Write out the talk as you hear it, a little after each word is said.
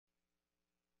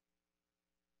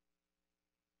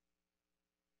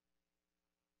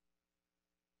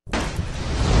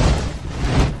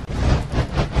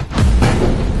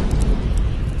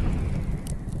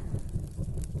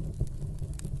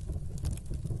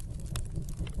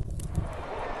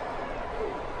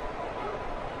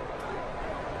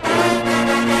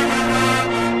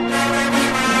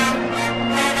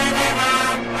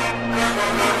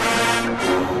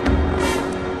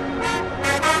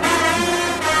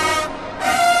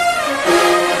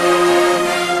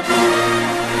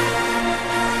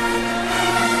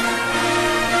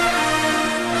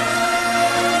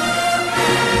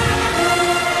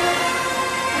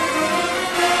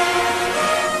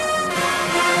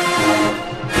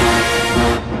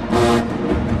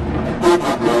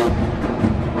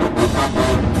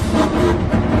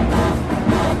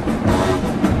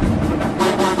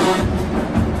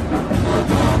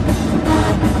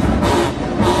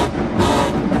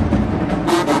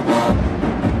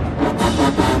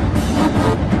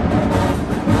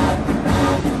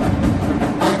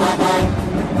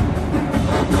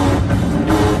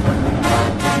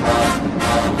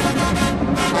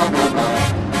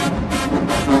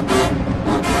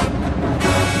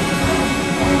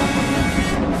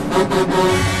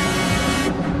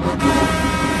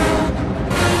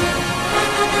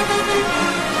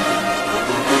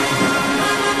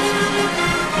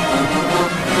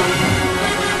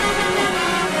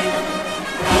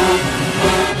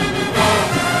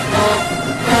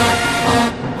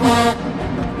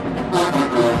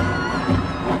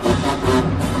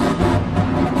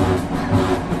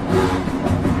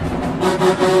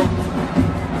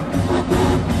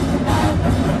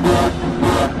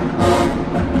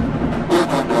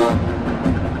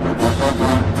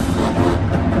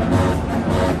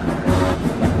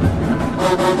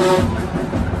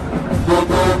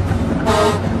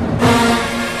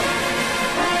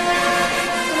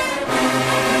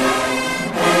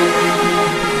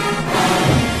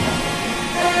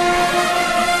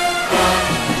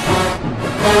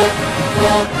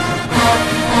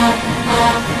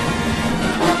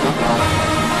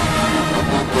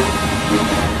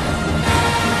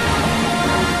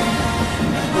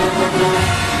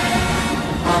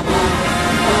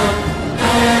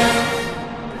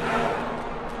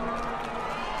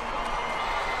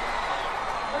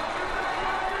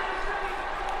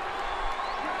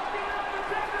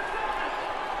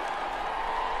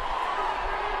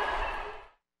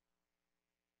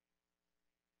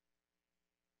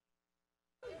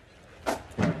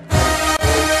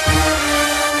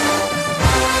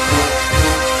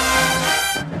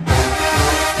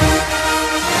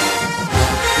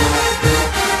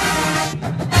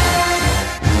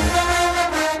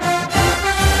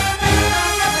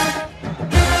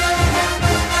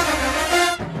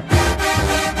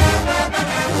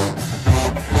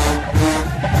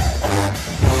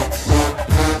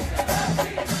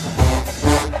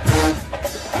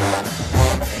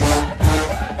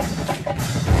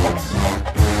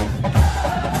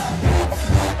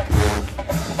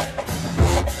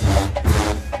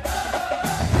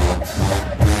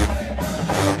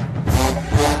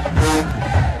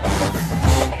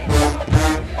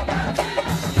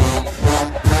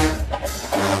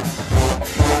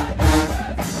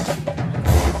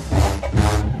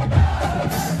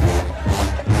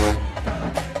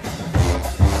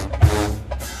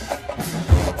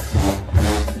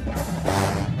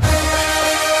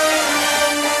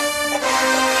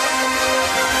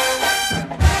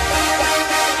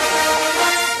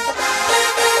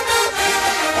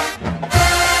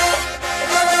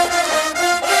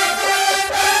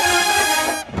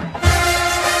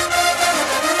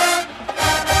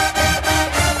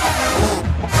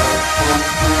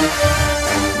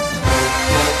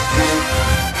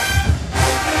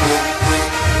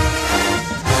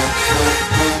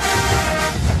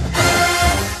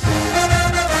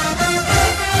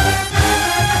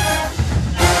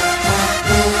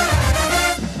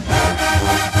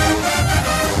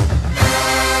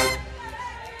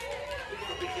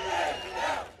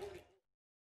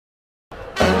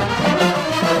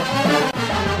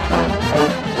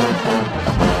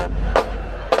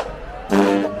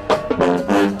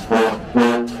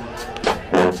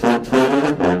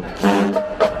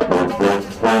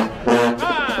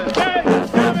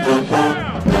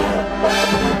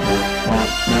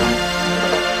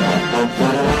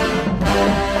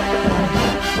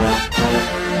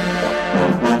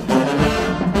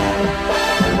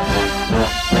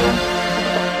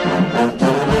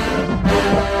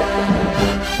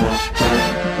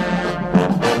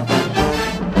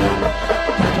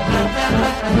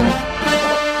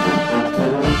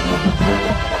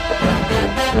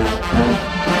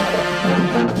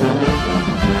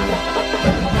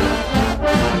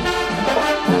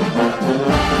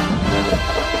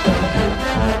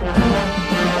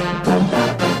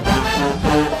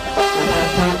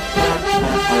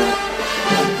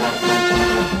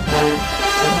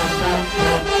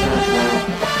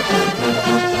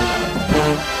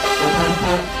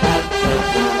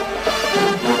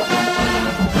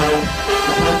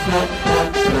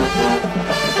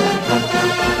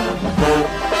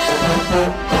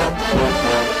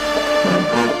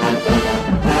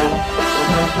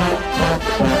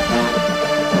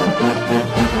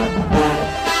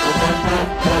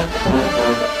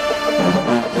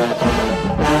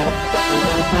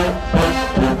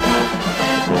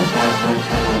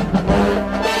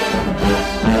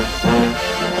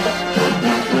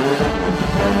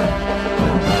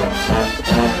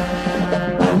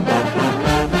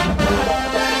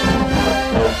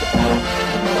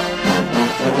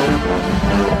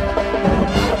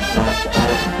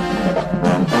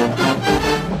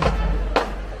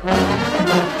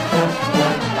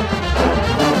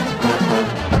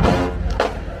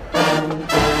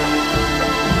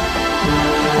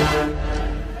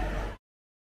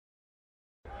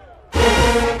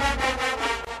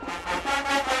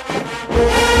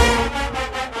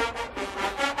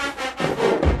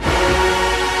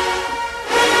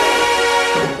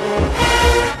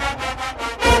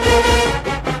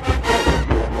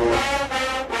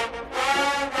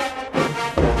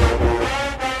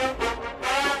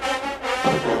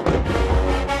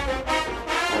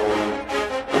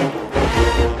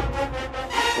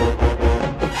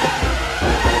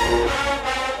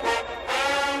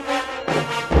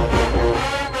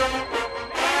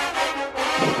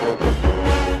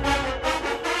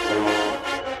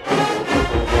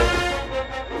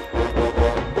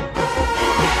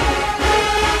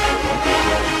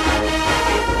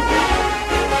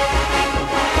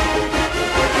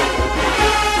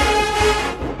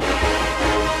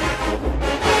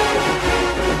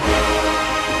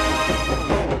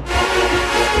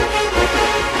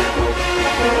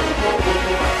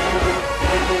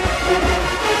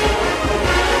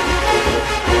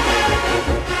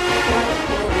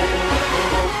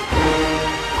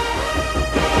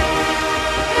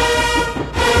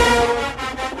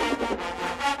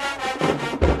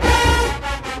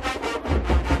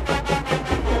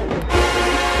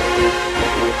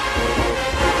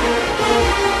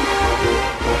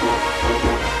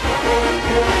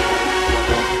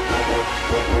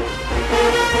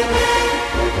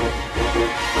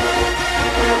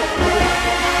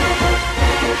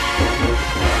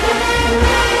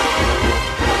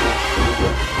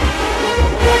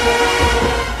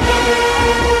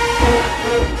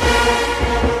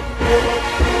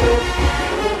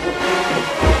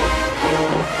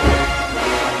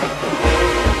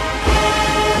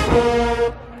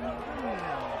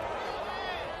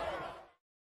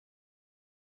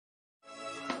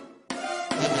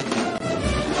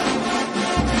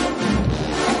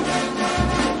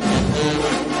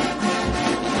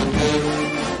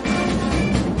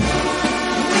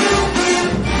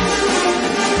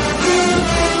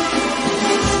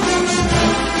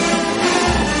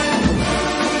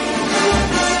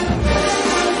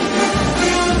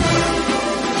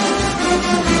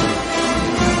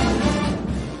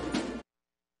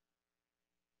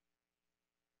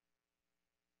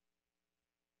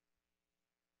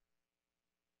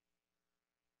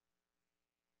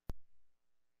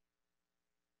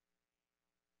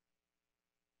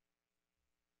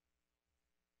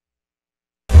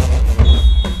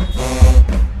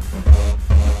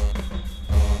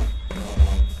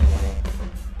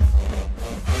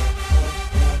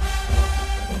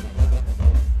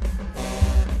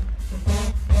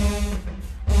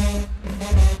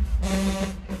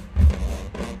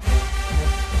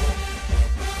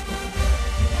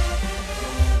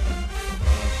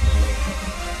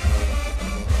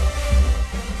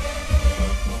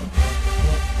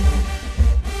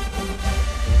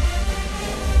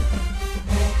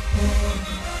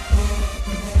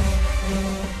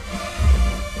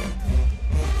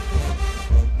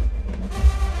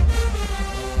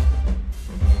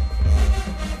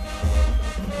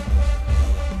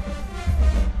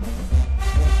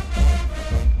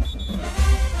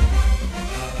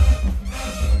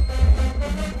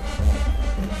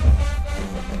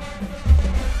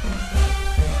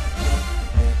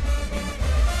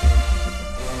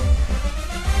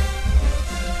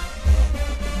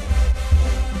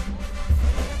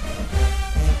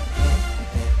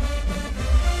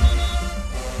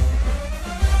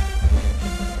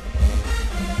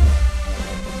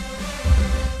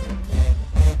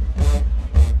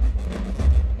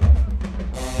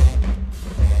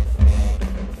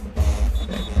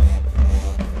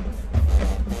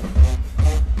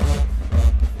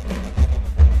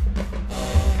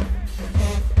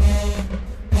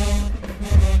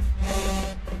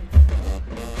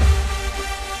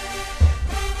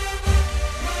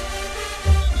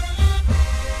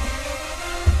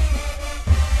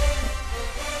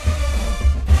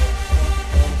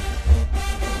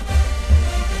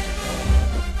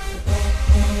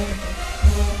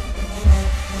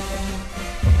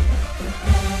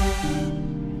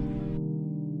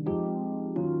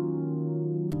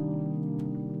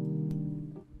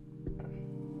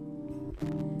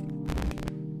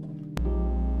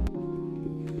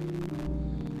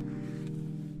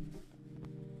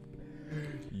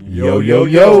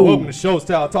Welcome to Show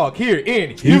Style Talk here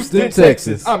in Houston,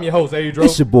 Texas. I'm your host, Adro.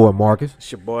 It's your boy, Marcus.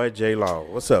 It's your boy, J Law.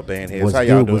 What's up, band heads? What's How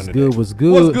y'all doing what's today? good? What's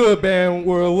good? What's good, band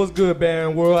world? What's good,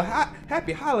 band world?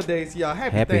 Happy holidays, y'all.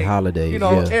 Happy holidays. You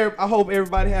know, yeah. I hope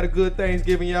everybody had a good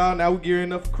Thanksgiving, y'all. Now we're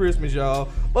gearing up for Christmas, y'all.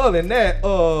 Other than that,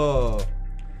 burn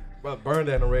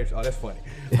that in the range. Oh, that's funny.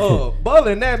 But other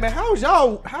than that, man, how's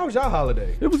y'all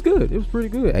holiday? It was good. It was pretty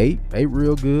good. Ate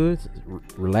real good.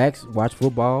 Relaxed. Watched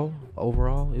football.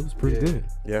 Overall, it was pretty good.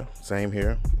 Yeah, same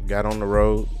here. Got on the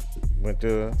road. Went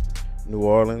to New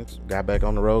Orleans. Got back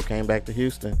on the road. Came back to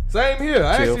Houston. Same here.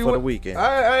 I Chill actually for the weekend.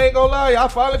 I ain't gonna lie. I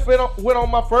finally went on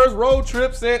my first road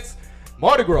trip since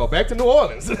Mardi Gras back to New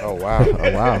Orleans. Oh wow!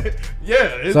 Oh wow!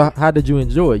 Yeah. So how did you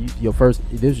enjoy it?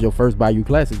 This is your first Bayou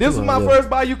Classic. This was my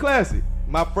first Bayou Classic.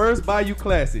 My first Bayou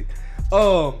Classic. It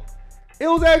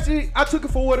was actually, I took it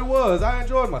for what it was. I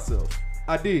enjoyed myself.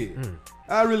 I did.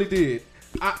 I really did.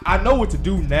 I know what to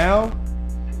do now.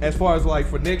 As far as like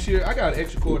for next year, I got an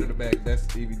extra cord in the back. That's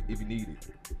if you need it,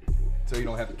 so you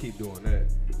don't have to keep doing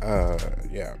that.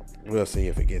 Yeah. We'll see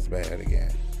if it gets bad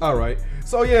again. All right.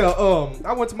 So yeah,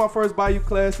 I went to my first Bayou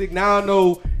Classic. Now I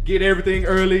know get everything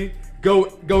early. Go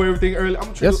everything early.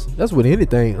 That's with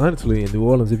anything, honestly, in New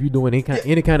Orleans. If you're doing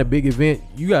any kind of big event,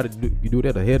 you got to do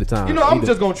that ahead of time. You know, I'm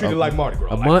just gonna treat it like Mardi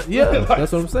Gras. A month, yeah.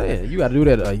 That's what I'm saying. You got to do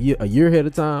that a year ahead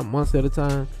of time, months at a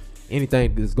time.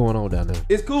 Anything that's going on down there.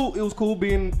 It's cool. It was cool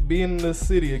being in the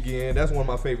city again. That's one of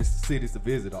my favorite cities to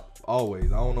visit.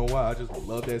 Always. I don't know why. I just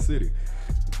love that city.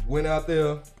 Went out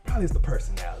there. Probably it's the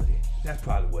personality. That's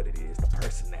probably what it is. The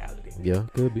personality. Yeah,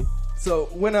 could be. So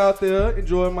went out there,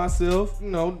 enjoyed myself. You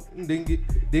know,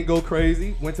 didn't go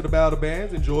crazy. Went to the Battle of the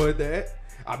Bands, enjoyed that.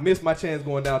 I missed my chance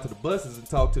going down to the buses and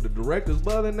talk to the directors,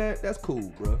 but other than that, that's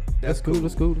cool, bro. That's cool.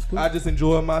 That's cool. I just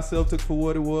enjoyed myself, took it for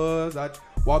what it was. I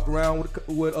walked around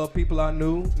with people I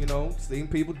knew, you know, seeing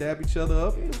people dab each other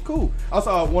up. It was cool. I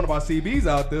saw one of our CBs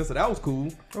out there, so that was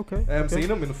cool. Okay. I haven't seen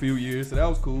them in a few years, so that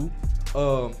was cool.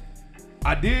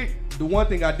 The one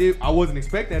thing I did, I wasn't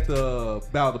expecting at the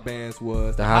Battle of the Bands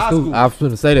was the high school. I was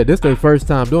going to say that. This is their first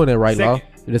time doing that, right, Law?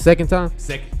 The second time?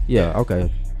 Second. Yeah,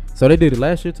 okay. So they did it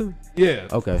last year, too? Yeah.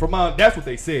 Okay. That's what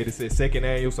they said. It said second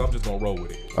annual, so I'm just going to roll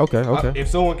with it. Okay. If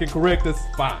someone can correct us,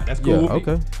 fine. That's cool with me.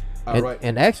 Okay. All right.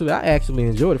 And actually, I actually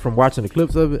enjoyed it. From watching the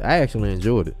clips of it, I actually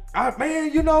enjoyed it.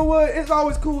 Man, you know what? It's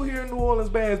always cool here in New Orleans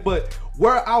bands, but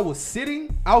where I was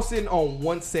sitting on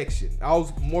one section. I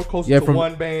was more closer to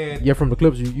one band. Yeah, from the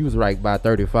clips, you was right by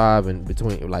 35 and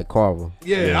between, like, Carver.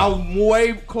 Yeah, I was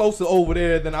way closer over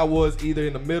there than I was either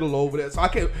in the middle over there. So I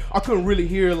couldn't really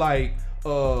hear, like,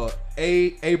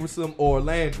 Aberson or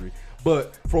Landry.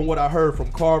 But from what I heard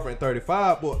from Carver and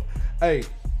 35, but, hey,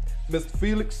 Mr.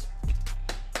 Felix.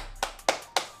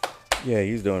 Yeah,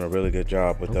 he's doing a really good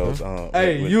job with those.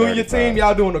 Hey, with you and your team,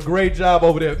 y'all doing a great job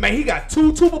over there. Man, he got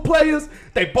two tuba players.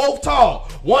 They both tall.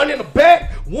 One in the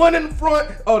back, one in the front.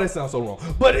 Oh, that sounds so wrong.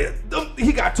 But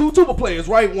he got two tuba players,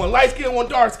 right? One light skin, one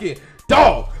dark skin.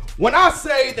 Dog, when I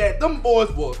say that them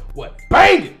boys were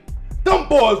banging. Them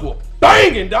boys were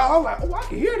banging, dog. I'm like, oh, I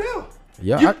can hear them.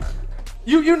 Yeah.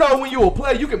 You know when you a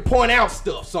player, you can point out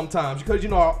stuff sometimes because you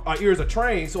know our ears are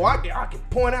trained. So I can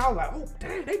point out like, oh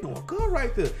damn, they doing good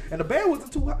right there. And the band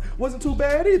wasn't too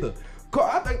bad either.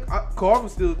 I think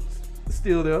Carver's still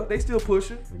there. They still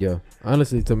pushing. Yeah,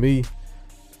 honestly, to me,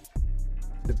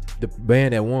 the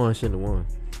band that won shouldn't have won.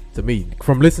 To me,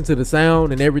 from listening to the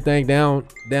sound and everything down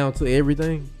to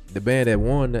everything, the band that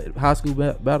won that high school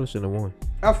battle shouldn't have won.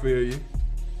 I feel you.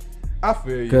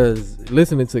 Because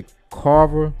listening to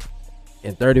Carver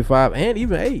and 35 and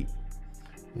even 8,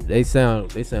 they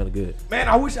sound good. Man,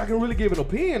 I wish I could really give an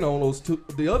opinion on those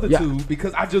the other two,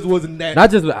 because I just wasn't that. Not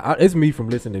just it's me from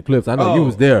listening to clips. I know you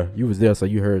was there, so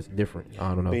you heard it's different.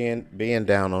 I don't know. Being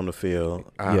down on the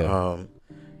field, and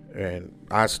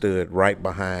I stood right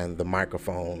behind the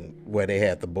microphone where they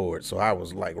had the board, so I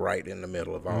was like right in the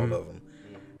middle of all of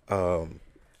them.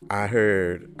 I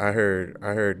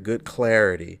heard good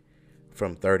clarity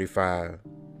from 35.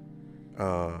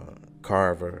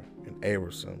 Carver and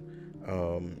Aberson.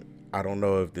 I don't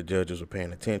know if the judges were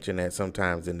paying attention that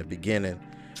sometimes in the beginning,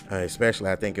 especially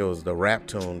I think it was the rap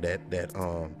tune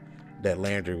that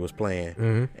Landry was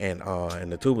playing, and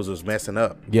the tubas was messing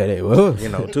up. Yeah, they was. You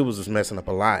know, tubas was messing up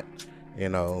a lot. You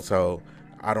know, so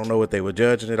I don't know what they were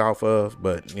judging it off of,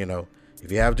 but you know,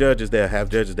 if you have judges there, have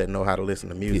judges that know how to listen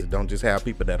to music. Don't just have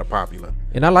people that are popular.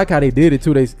 And I like how they did it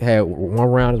too. They had one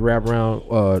round is rap round,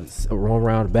 one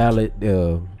round ballad.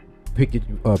 Pick your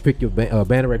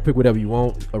band, pick whatever you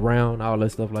want around, all that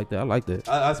stuff like that. I like that.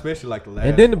 I especially like the last.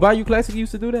 And then the Bayou Classic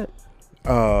used to do that.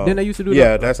 Then they used to do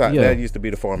that used to be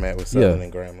the format with Southern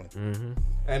and Grambling. Mm-hmm.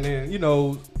 And then,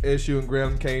 SU and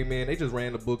Grambling came in. They just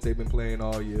ran the books they've been playing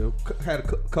all year. Had a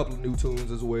couple of new tunes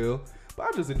as well. But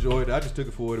I just enjoyed it. I just took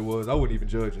it for what it was. I wasn't even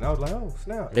judging. I was like, oh,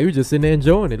 snap. They were just sitting there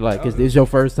enjoying it. Like, it's your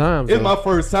first time. It's my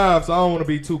first time, so I don't want to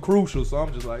be too crucial. So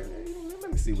I'm just like, hey,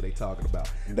 let me see what they talking about.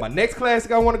 My next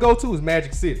classic I want to go to is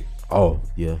Magic City. Oh,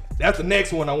 yeah. That's the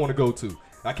next one I want to go to.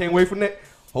 I can't wait for that.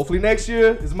 Hopefully next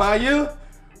year is my year.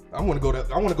 I want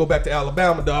to go back to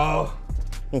Alabama, dog.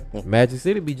 Magic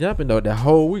City be jumping though the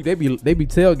whole week. They be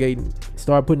tailgating.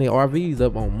 Start putting their RVs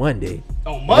up on Monday.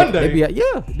 On Monday? They be out,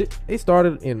 yeah. They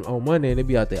started on Monday and they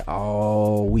be out there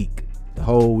all week, the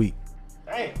whole week.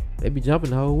 Damn. They be jumping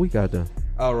the whole week out there.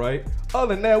 All right.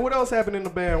 Other than that, what else happened in the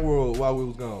band world while we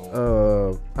was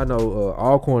gone? I know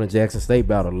Alcorn and Jackson State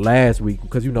battled last week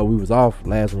because we was off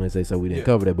last Wednesday, so we didn't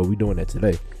cover that. But we doing that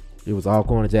today. It was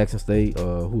Alcorn and Jackson State.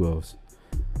 Who else?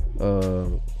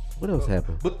 What else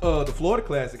happened? But the Florida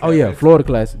Classic. Oh yeah, Florida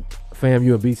Classic,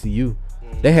 FAMU and BCU.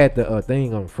 They had the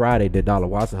thing on Friday that Dollar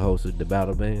Watson hosted, the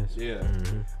battle bands. Yeah.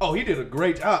 Mm-hmm. Oh, he did a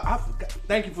great job. I forgot.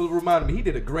 Thank you for reminding me. He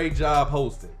did a great job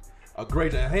hosting. A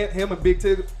great job. Him and Big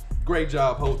Tig, great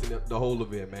job hosting the whole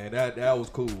event, man. That was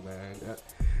cool, man.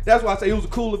 That's why I say it was a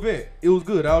cool event. It was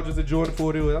good. I was just enjoying it for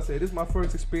what it was. I said, this is my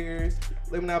first experience.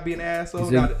 Let me not be an asshole.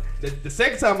 Now, the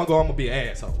second time I go, I'm going to be an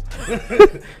asshole.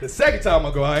 The second time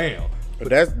I go, I am.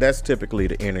 But that's typically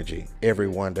the energy.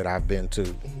 Everyone that I've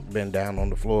been down on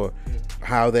the floor,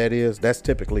 how that is, that's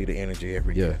typically the energy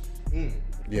every year.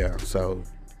 Yeah, so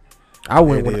I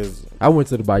went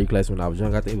to the Bayou Classic when I was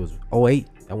young. I think it was 08.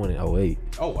 I went in 08.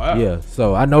 Oh wow. Yeah,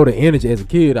 so I know the energy as a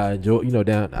kid. I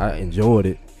enjoyed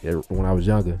it when I was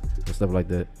younger and stuff like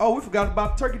that. Oh, we forgot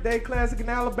about Turkey Day Classic in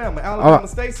Alabama. Alabama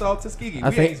State saw Tuskegee.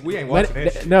 We ain't watching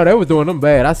that shit. No, they was doing them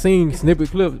bad. I seen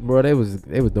snippet clips, bro. They was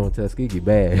doing Tuskegee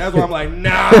bad. That's why I'm like,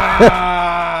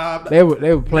 nah. they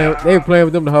were playing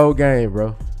with them the whole game,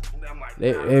 bro. I'm like,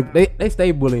 they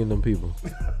stay bullying them people.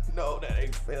 No, that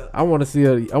ain't fair. I want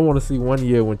to see one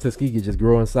year when Tuskegee just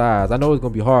grow in size. I know it's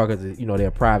gonna be hard because they're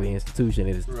a private institution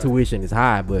and its tuition is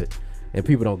high, and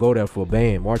people don't go there for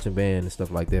marching band and stuff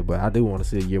like that. But I do want to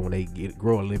see a year when they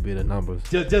grow a little bit of numbers.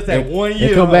 Just that 1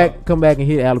 year. And come back and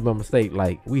hit Alabama State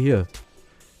like we here.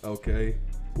 Okay.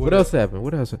 What else happened?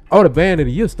 Oh, the band of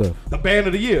the year stuff. The band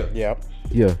of the year. Yep.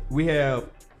 Yeah. We have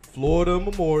Florida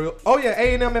Memorial. Oh yeah,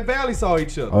 A&M and Valley saw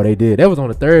each other. Oh, they did. That was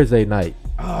on a Thursday night.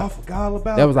 Oh, I forgot all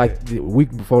about that. Was like the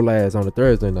week before last on a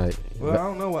Thursday night. Well, I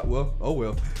don't know what. Well, oh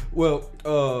well. Well,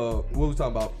 what we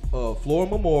talking about?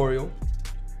 Florida Memorial,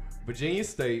 Virginia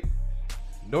State,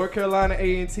 North Carolina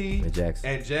A&T,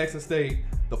 and Jackson State.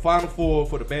 The Final Four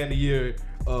for the Band of the Year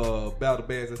battle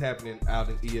bands is happening out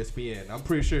in ESPN. I'm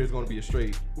pretty sure it's going to be a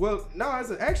straight. Well, no,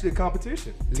 it's actually a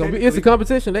competition. It's a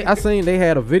competition. I seen they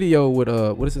had a video with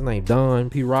what is his name, Don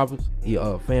P. Roberts, he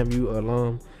FAMU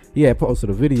alum. He had posted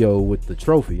a video with the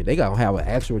trophy. They gonna have an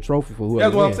actual trophy for whoever.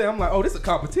 That's what I'm saying. I'm like, oh, this is a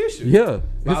competition. Yeah,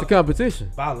 it's a competition.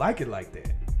 But I like it like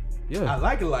that. Yeah, I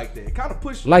like it like that. It kind of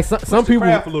push like some people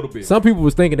a little bit. Some people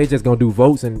was thinking they just gonna do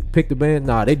votes and pick the band.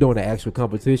 Nah, they doing the actual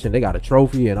competition. They got a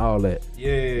trophy and all that.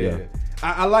 Yeah.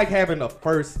 I like having a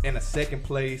first and a second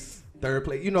place, third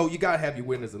place. You gotta have your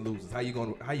winners and losers. How you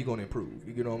gonna improve?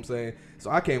 You know what I'm saying?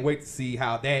 So I can't wait to see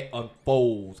how that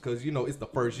unfolds because it's the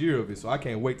first year of it. So I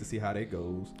can't wait to see how that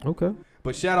goes. Okay.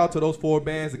 But shout out to those 4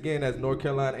 bands again. That's North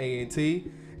Carolina A&T,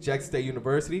 Jackson State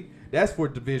University. That's for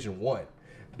Division 1.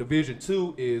 Division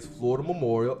 2 is Florida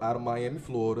Memorial out of Miami,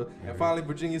 Florida, and finally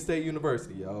Virginia State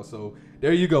University, y'all. So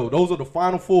there you go. Those are the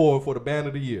final 4 for the Band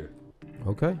of the Year.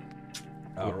 Okay.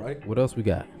 All right. What else we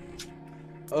got?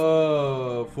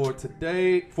 For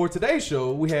today's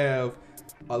show, we have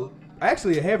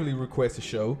actually a heavily requested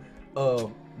show,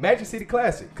 Magic City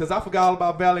Classic, because I forgot all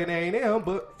about Valley and A&M,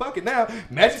 but fuck it now,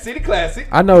 Magic City Classic.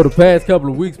 I know the past couple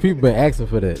of weeks people been asking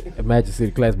for that Magic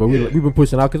City Classic, but we've been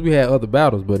pushing out because we had other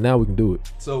battles, but now we can do it.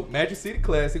 So Magic City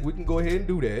Classic, we can go ahead and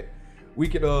do that. We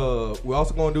can we're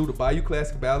also gonna do the Bayou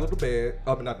Classic Battle of the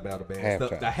Band. Not the Battle of the Band,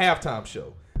 the halftime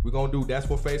show. We're gonna do that's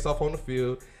for face off on the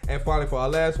field, and finally for our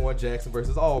last one, Jackson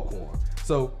versus Alcorn.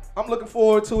 So I'm looking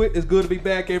forward to it. It's good to be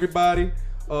back, everybody.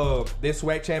 Then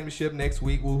SWAC championship next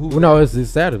week. No, it's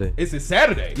this Saturday. It's this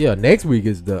Saturday. Yeah, next week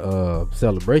is the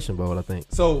Celebration Bowl, I think.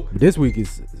 So but this week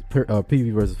is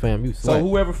PV versus FAMU. So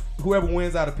whoever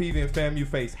wins out of PV and FAMU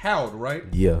face Howard, right?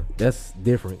 Yeah, that's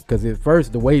different. Because at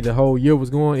first, the way the whole year was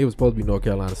going, it was supposed to be North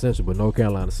Carolina Central, but North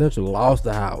Carolina Central lost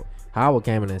to Howard. Howard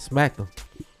came in and smacked them.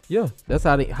 Yeah, that's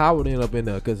how Howard ended up in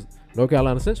there because North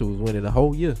Carolina Central was winning the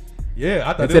whole year. Yeah,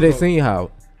 I thought until they seen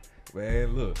Howard.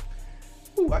 Man, look.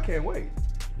 Ooh, I can't wait.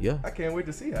 Yeah. I can't wait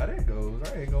to see how that goes.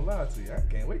 I ain't gonna lie to you. I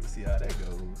can't wait to see how that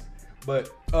goes.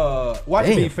 But watch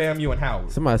me, fam, you and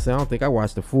Howard. Somebody said I don't think I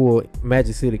watched the full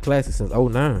Magic City Classic since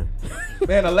 09.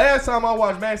 Man, the last time I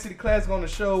watched Magic City Classic on the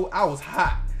show, I was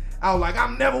hot. I was like,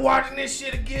 I'm never watching this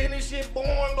shit again. This shit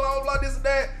boring, blah, blah, this and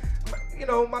that. You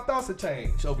know, my thoughts have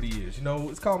changed over the years. You know,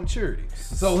 it's called maturity.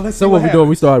 So let's see what we happens. doing?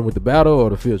 We started with the battle or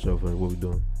the field show first? What we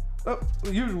doing?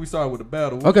 Usually we start with the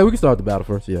battle. Okay, we can start with the battle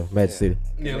first. Yeah, Magic City.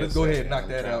 Yeah, let's go ahead and knock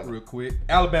that out real quick.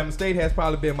 Alabama State has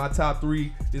probably been my top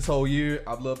 3 this whole year.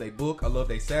 I love their book. I love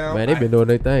their sound. Man, they've been doing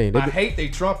their thing. I hate their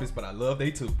trumpets, but I love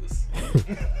their tubas.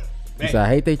 You said I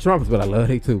hate their trumpets, but I love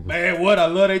their tubas. Man, what? I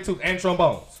love their tubas.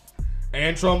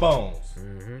 And trombones.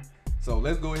 Mm-hmm. So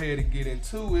let's go ahead and get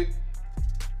into it.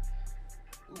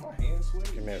 Ooh, my hand's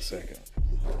sweaty. Give me a second.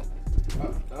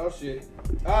 Oh, shit.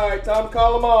 All right, time to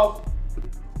call them off.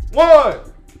 1,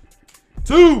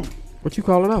 2. What you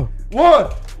calling out?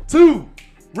 1, 2.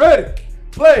 Ready.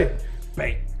 Play.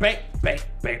 Bang, bang, bang,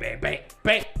 bang, bang, bang,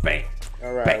 bang, bang.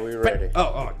 All right, bang, we ready. Bang.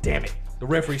 Oh, damn it. The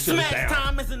referee shut us down.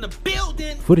 Time is in the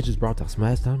building. Footage is brought to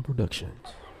Smash Time Productions.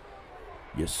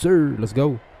 Yes, sir. Let's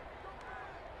go.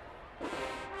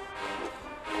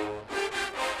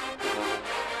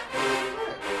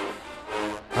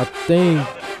 I think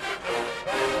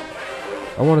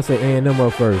I want to say A&M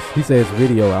up first. He says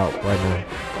video out right now.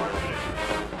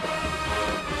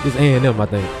 It's A&M, I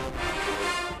think.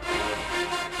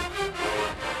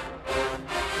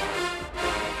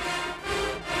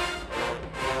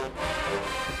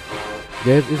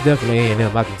 Yeah, it's definitely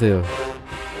A&M, I can tell.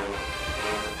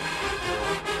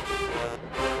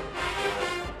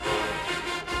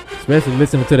 Especially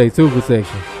listening to their tuba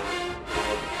section.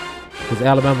 Because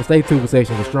Alabama State tuba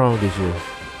section was strong this year.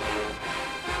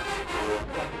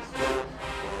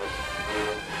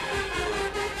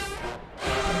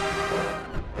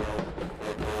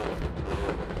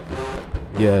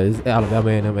 Yeah, it's Alabama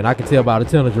A&M, and I can tell by the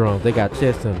tenor drums. They got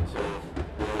chest tenors.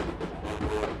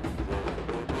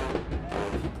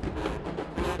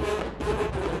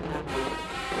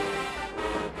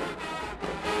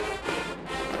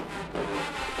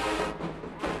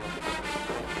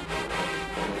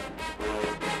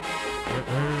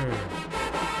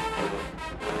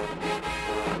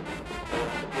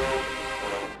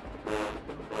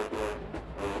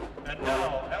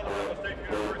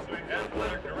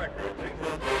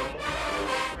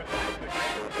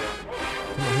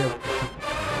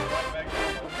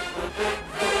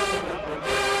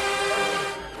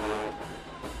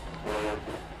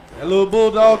 That little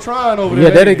bulldog trying over there.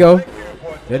 Yeah, there they go.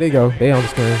 There they go. They on the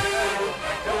screen.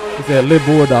 He said little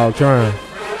bulldog trying.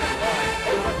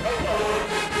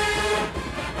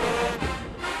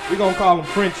 We gonna call him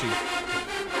Frenchie.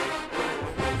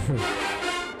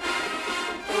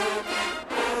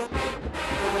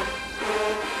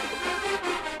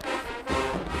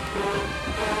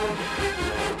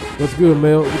 What's good,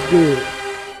 Mel? What's good?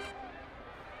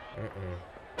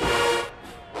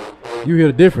 You hear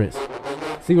the difference.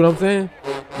 See what I'm saying?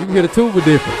 You can hear the tuba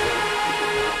difference.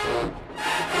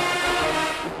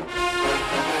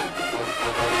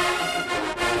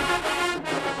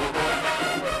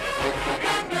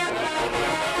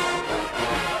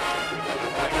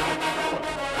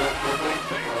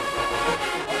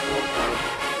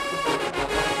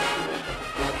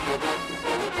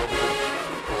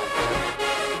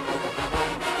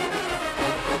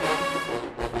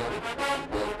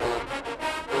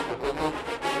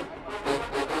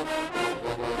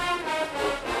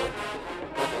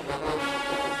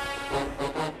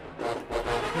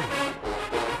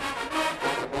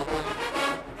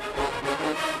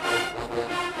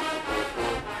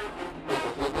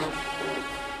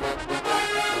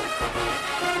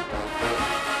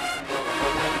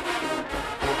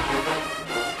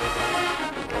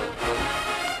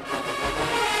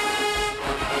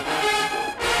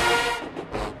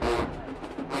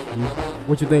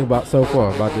 What you think about so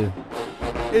far about this?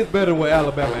 It's better than what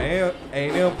Alabama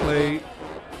A&M played.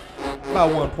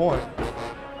 About 1 point.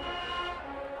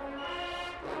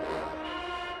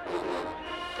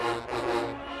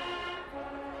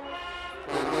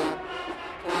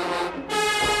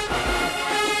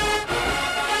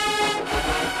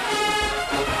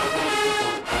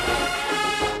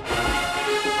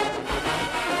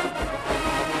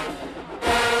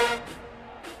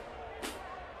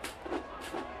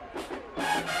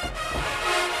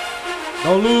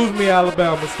 Don't lose me,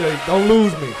 Alabama State. Don't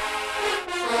lose me.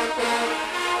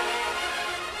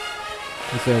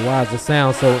 He said, why is the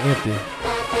sound so empty?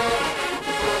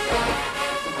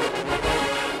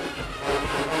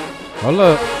 Hold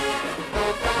up.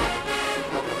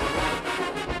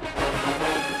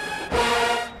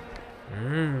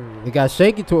 It got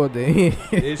shaky toward the end.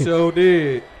 It sure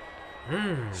did.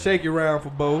 Shaky round for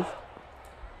both.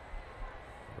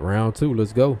 Round 2,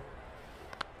 let's go.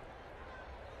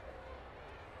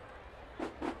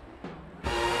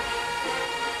 Can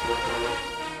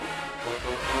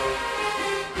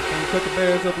you cut the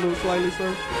bands up a little slightly,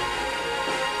 sir?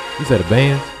 You said the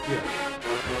bands? Yeah.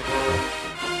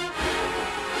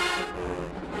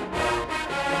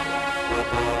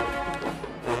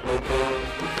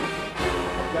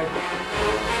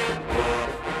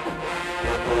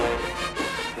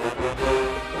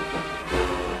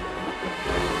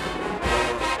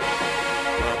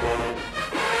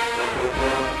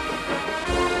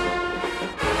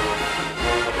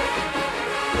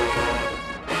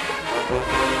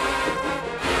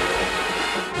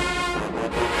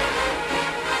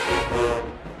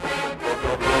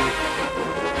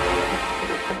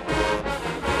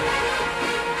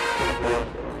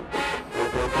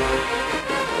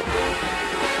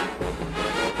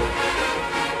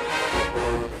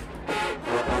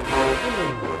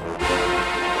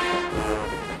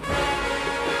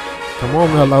 Come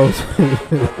on, Mellows.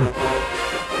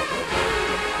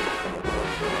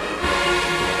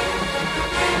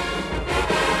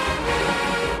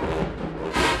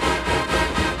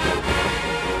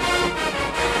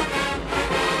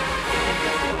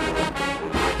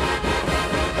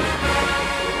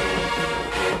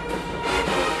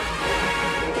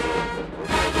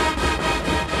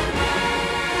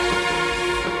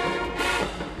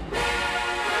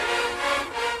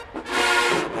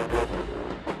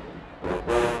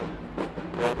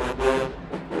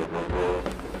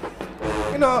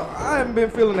 I haven't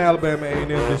been feeling Alabama A&M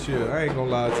this year. I ain't gonna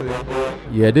lie to you.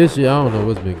 Yeah, this year I don't know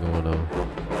what's been going on.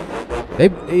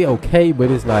 They okay, but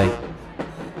it's like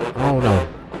I don't know.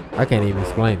 I can't even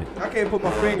explain it. I can't put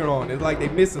my finger on it. It's like they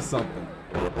missing something.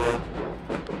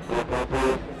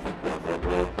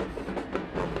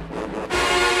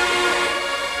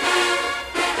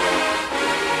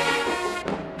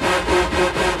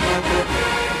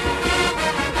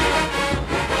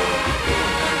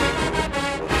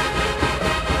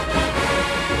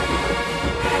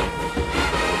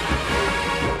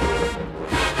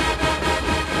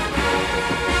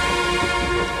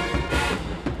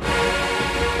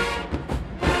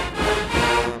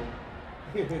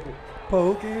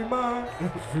 Pokemon.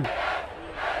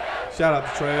 Shout out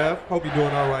to Trav. Hope you're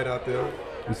doing all right out there.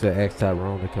 You said ask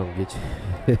Tyrone to come get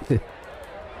you.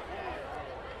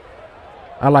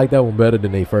 I like that one better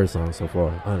than their first song so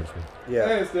far, honestly.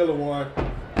 Yeah. It's still a one.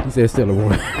 He said still a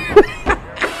one.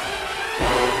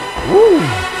 Woo.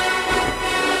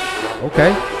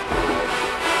 Okay.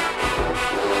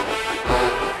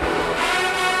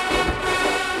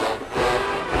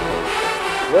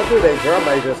 What do they drum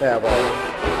majors have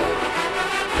on?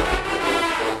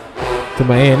 To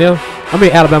my A&M? I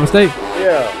mean Alabama State.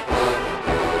 Yeah.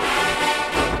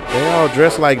 They all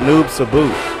dressed like Noob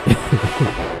Saboot.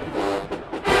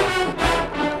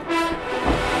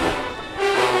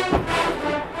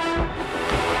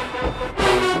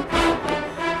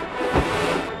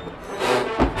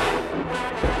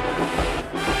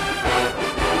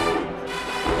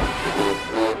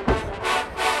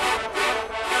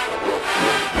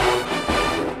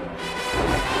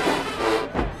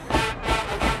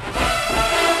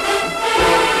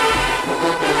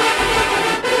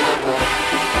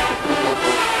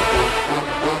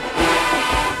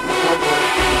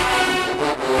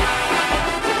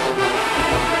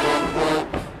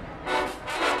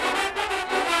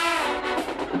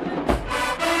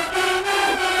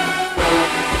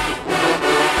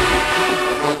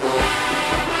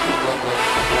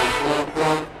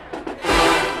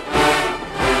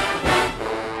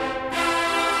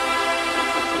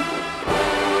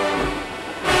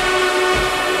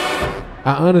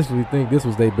 I honestly think this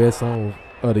was their best song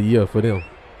of the year for them.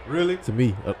 Really? To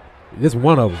me, this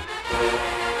one of them.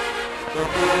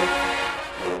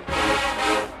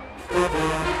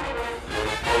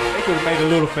 They could have made it a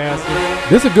little faster.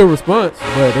 This is a good response,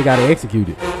 but they got to execute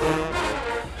it.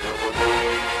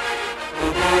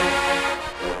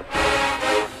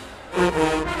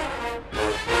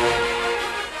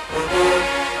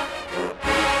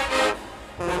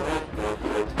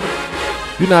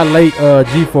 You're not late,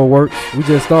 G4 works. We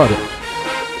just started.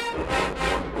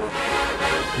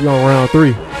 We on round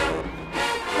 3.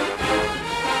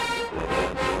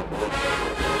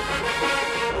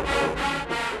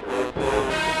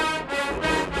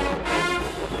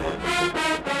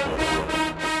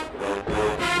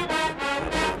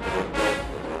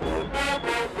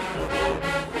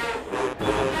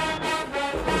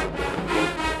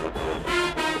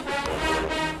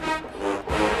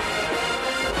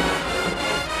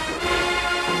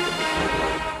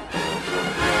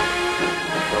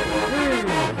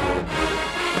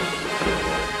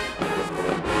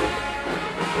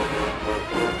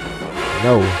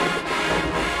 No.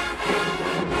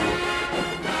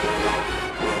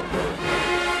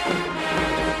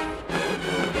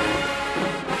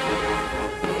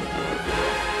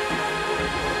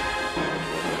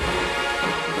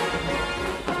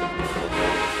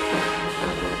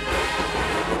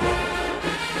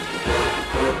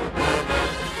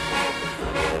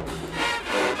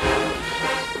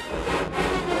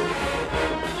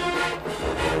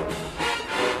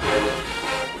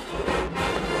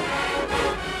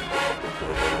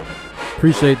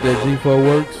 Appreciate that G4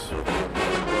 works.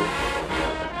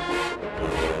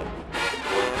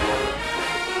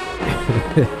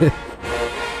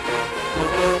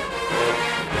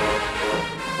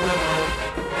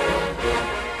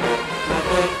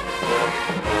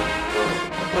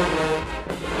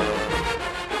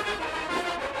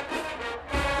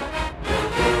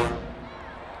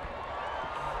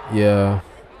 Yeah.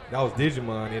 That was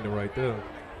Digimon in it right there.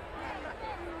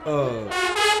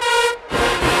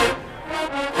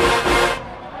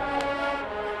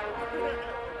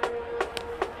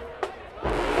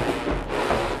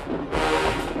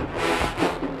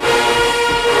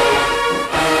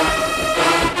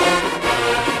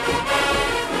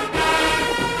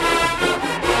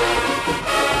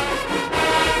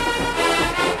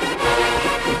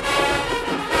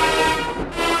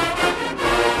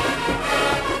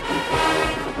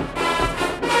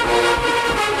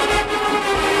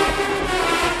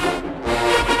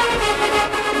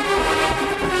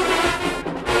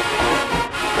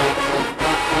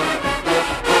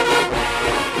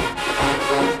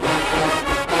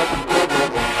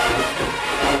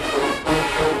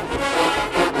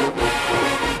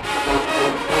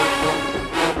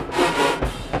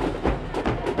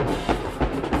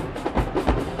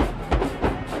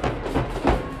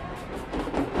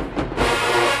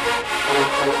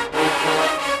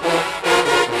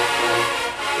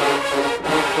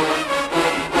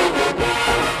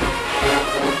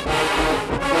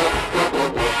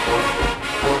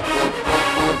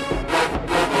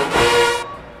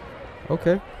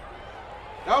 Okay.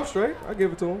 That was straight. I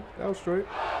give it to him. That was straight.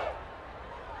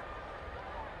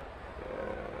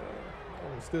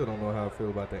 I still don't know how I feel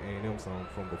about the A&M song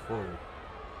from before.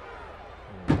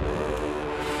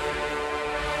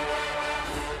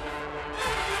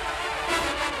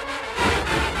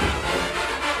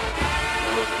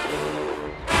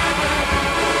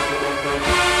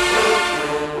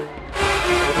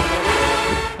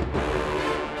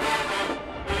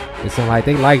 It sound like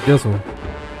they like this one.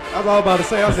 I was all about to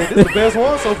say, I said, this is the best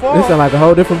one so far. This sound like a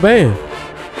whole different band.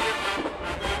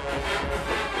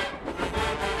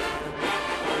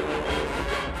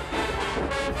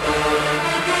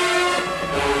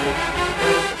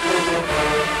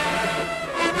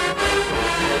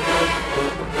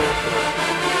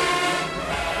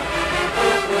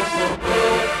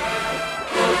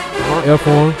 Come on,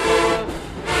 Alcorn.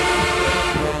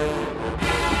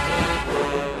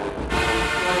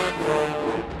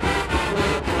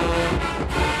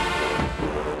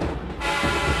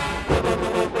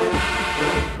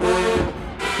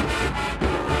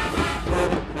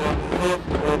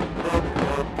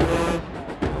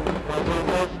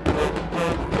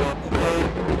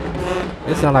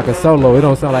 It sound like a solo. It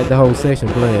don't sound like the whole section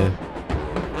playing.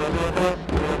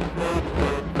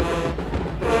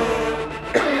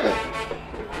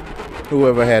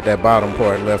 Whoever had that bottom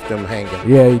part left them hanging.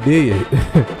 Yeah, he did.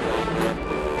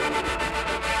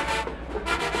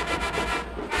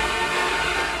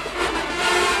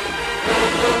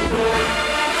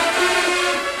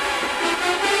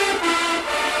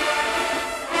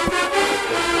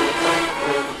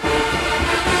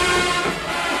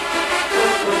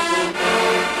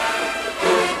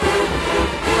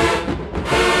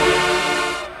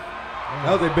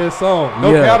 That was their best song.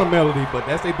 No counter melody, but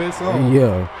that's their best song.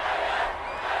 Yeah.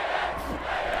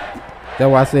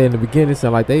 That's why I said in the beginning, it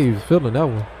sounded like they was feeling that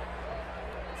one.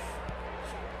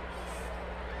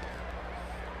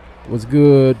 What's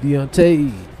good,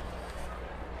 Deontay?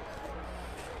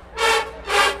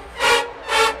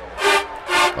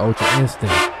 Ultra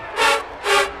Instinct.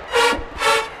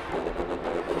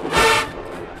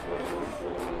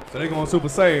 So they going Super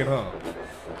Saiyan, huh?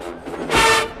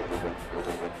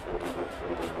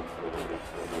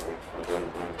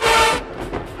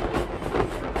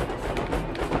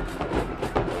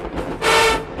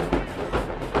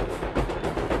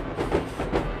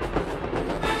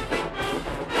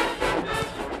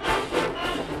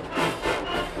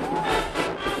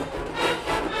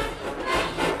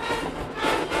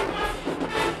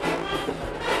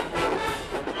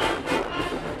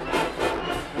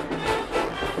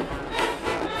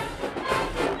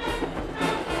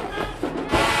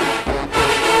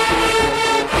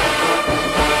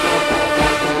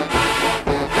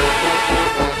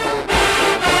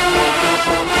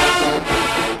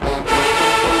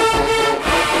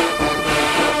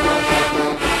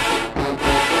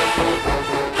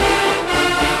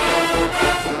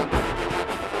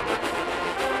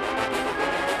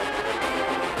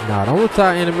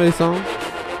 top anime song.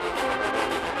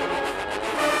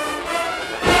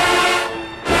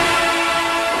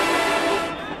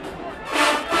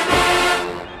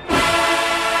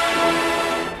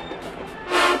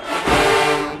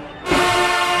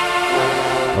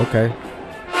 Okay.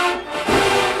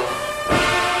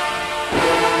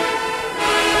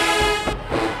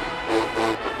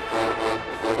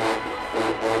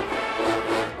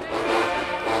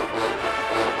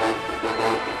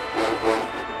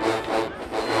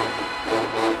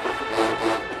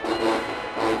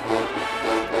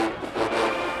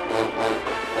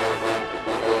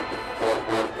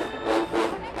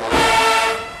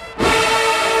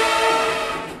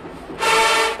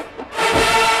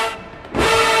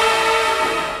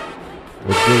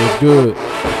 Good.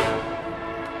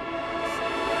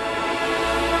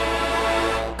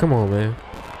 Come on, man.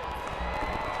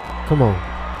 Come on.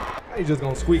 How you just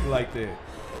gonna squeak like that?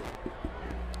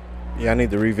 Yeah, I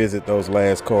need to revisit those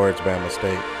last chords by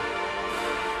mistake.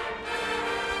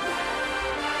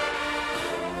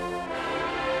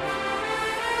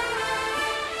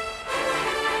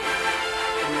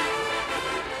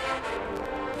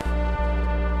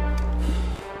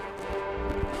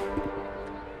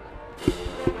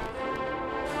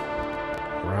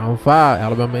 Round 5,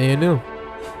 Alabama A&M.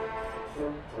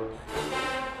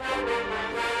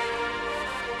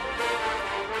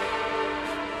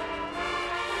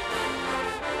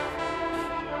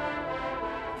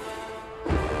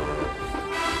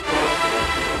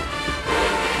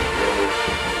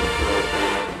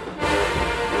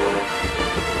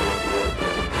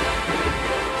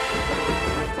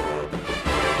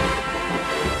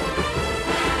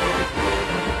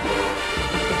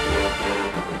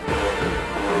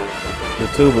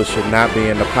 Tuba should not be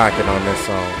in the pocket on this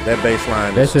song. That bass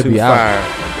line is should too be fire.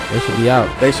 Out. They should be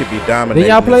out. They should be dominating. Did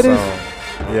y'all play this?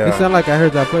 Song. Yeah. It sound like I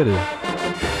heard y'all play this.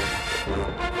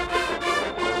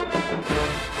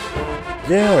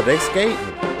 Yeah, they skating.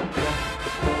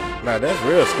 Nah, that's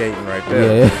real skating right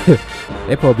there. Yeah,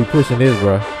 they probably be pushing this,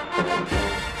 bro.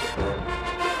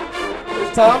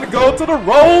 It's time to go to the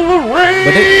roller ring.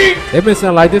 But they've been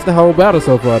sounding like this the whole battle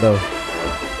so far, though.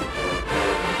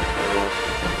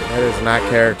 That is not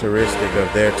characteristic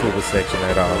of their tuba section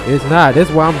at all. It's not.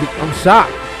 That's why I'm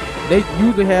shocked. They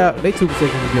usually have their tuba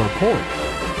section to be on point.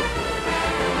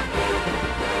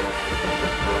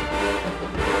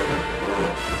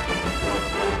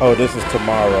 Oh, this is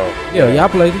tomorrow. Yeah, y'all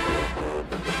played it.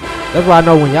 That's why I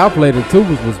know when y'all played it,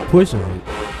 tubas was pushing it.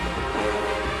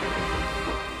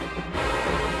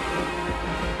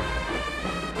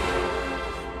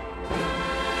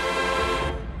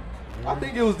 I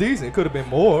think it was decent. Could have been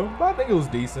more, but I think it was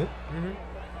decent.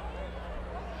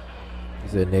 He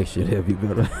said next year they'll be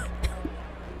better.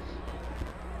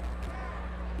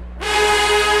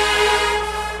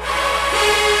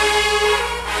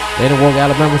 They done woke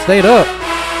Alabama State up.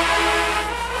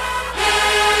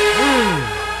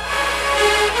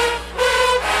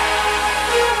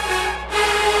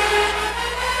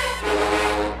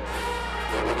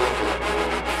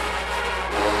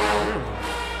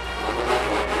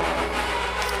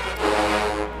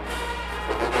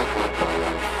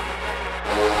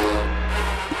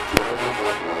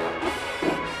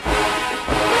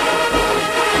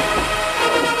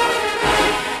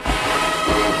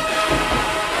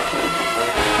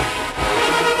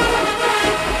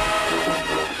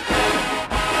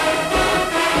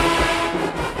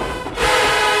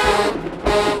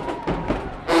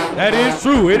 That is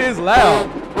true. It is loud.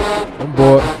 Them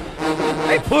boy,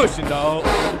 They pushing, dog.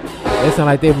 they sound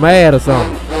like they mad or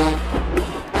something.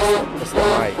 That's the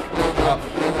mic.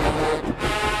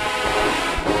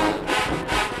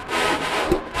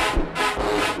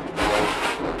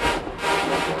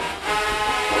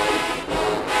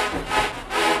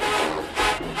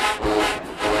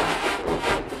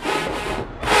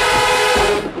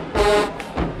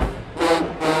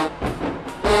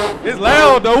 It's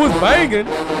loud though. It's banging.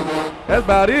 That's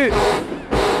about it.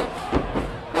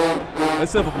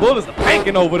 Except for bullets are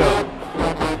banging over there.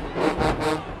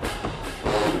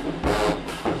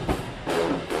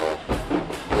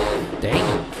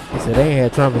 Damn. He said they ain't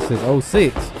had trumpet since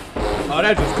 06. Oh,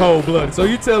 that's just cold blooded. So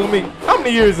you telling me how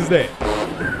many years is that?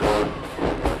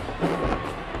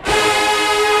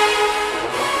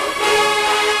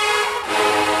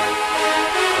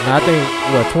 And I think,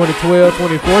 what, 2012,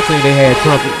 2014, they had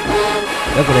trumpet.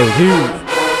 That's when they was huge.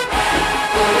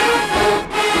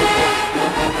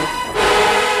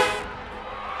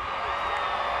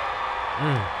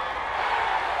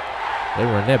 They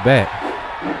run that back.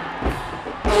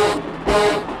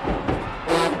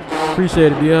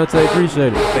 Appreciate it, Deontay.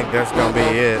 Appreciate it. I think that's gonna be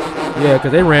it. Yeah,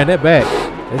 because they ran that back.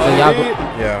 They say y'all go.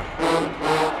 Yeah.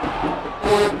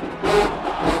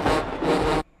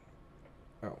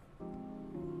 Oh.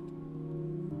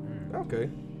 Okay.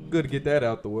 Good to get that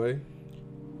out the way.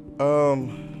 My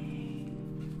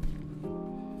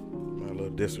little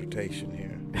dissertation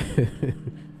here.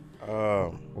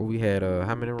 Well, we had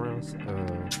how many rounds?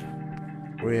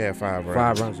 We had 5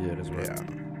 rounds. 5 rounds, yeah, that's right.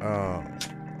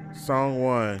 Yeah. Song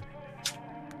 1,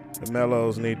 the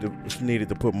Mellows needed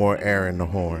to put more air in the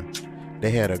horn. They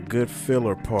had a good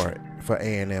filler part for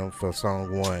A&M for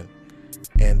song 1,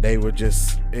 and they were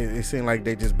just, it seemed like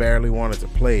they just barely wanted to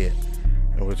play it.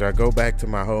 Which I go back to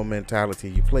my whole mentality.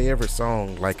 You play every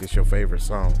song like it's your favorite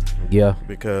song. Yeah.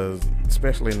 Because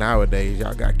especially nowadays,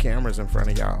 y'all got cameras in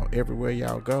front of y'all everywhere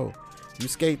y'all go. You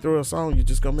skate through a song, you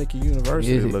just gonna make your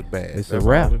university look bad. It's That's a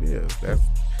rap. all it is. That's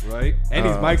right. And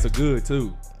these mics are good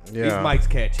too. Yeah. These mics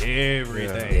catch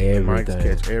everything. Yeah. The mics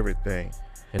catch everything.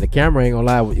 And the camera ain't gonna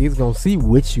lie, it's gonna see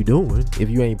what you doing if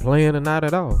you ain't playing or not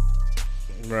at all.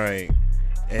 Right.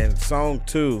 And song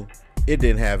 2, it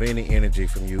didn't have any energy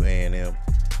from you, A&M.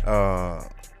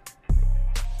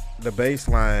 The bass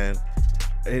line,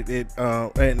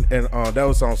 that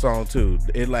was on song 2.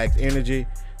 It lacked energy.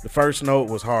 The first note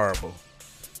was horrible.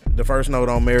 The first note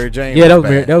on Mary Jane. Yeah, was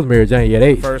bad. that was Mary Jane. Yeah,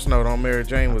 The first note on Mary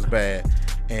Jane was bad,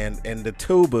 and the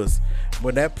tubas.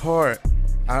 When that part,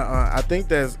 I think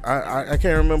that's I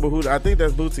can't remember who. I think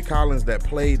that's Bootsy Collins that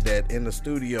played that in the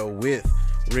studio with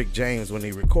Rick James when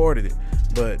he recorded it,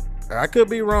 but I could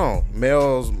be wrong.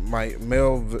 Mel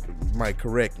might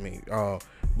correct me.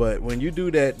 But when you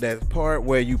do that part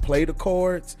where you play the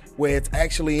chords, where it's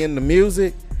actually in the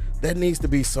music, that needs to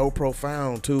be so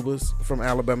profound. Tubas from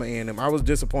Alabama A&M. I was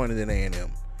disappointed in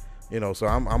A&M, so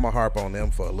I'm a harp on them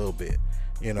for a little bit.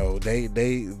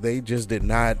 They just did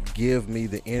not give me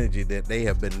the energy that they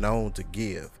have been known to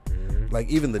give. Like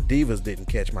even the divas didn't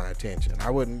catch my attention.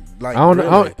 I wouldn't like.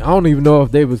 I don't even know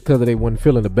if they was because they wasn't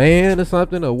feeling the band or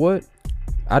something or what.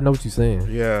 I know what you're saying.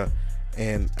 Yeah,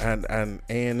 and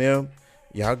A&M,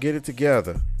 y'all get it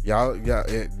together. Y'all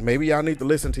maybe y'all need to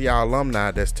listen to y'all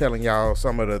alumni that's telling y'all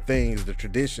some of the things, the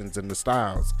traditions and the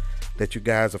styles that you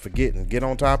guys are forgetting. Get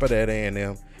on top of that,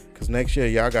 A&M, because next year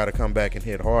y'all got to come back and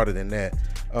hit harder than that.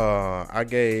 I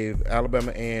gave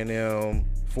Alabama A&M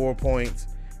 4 points,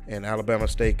 and Alabama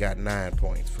State got 9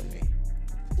 points for me.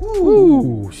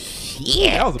 Ooh,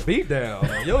 shit! That was a beatdown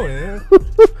on your end.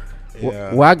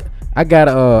 Yeah. Well, I got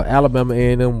Alabama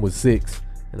A&M with 6,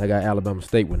 and I got Alabama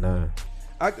State with 9.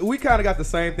 We kind of got the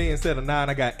same thing. Instead of 9,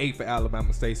 I got 8 for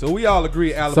Alabama State. So we all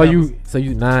agree Alabama. So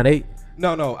you 9-8?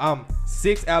 No, I'm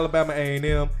 6 Alabama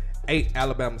A&M, 8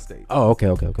 Alabama State. Oh, okay.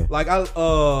 Like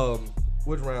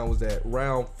which round was that?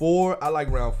 Round 4. I like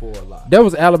round 4 a lot. That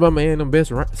was Alabama A&M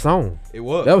best song. It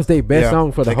was. That was their best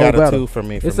song for the whole battle. They got a 2 from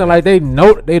me. It sounded like they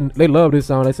love this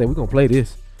song. They said we're gonna play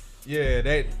this. Yeah,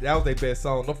 that was their best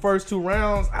song. The first 2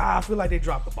 rounds, I feel like they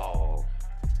dropped the ball.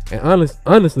 And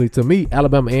honestly, to me,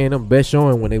 Alabama A&M best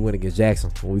showing when they went against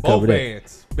Jackson. When we Both covered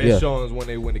bands best showings when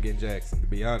they went against Jackson. To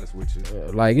be honest with you,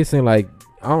 like it seemed like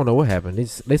I don't know what happened.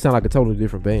 They sound like a totally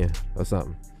different band or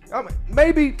something. I mean,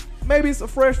 maybe it's a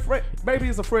fresh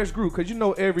group because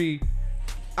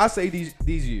I say these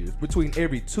years between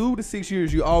every 2 to 6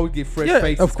 years you always get fresh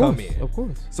faces come in. Of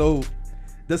course. So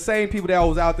the same people that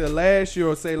was out there last year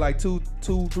or say like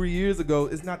 3 years ago,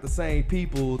 it's not the same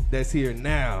people that's here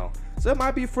now. So it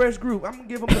might be a fresh group. I'm gonna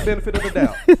give them the benefit of the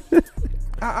doubt.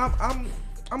 I'm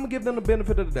gonna give them the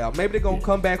benefit of the doubt. Maybe they're gonna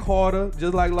come back harder,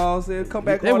 just like Law said. Come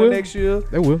back harder next year.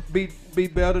 They will be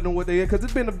better than what they had because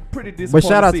it's been a pretty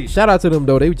disappointing season. Shout out to them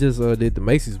though. They just did the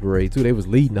Macy's parade too. They was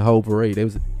leading the whole parade. They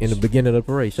was in the beginning of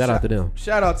the parade. Shout out to them.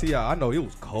 Shout out to y'all. I know it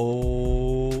was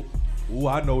cold. Ooh,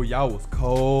 I know y'all was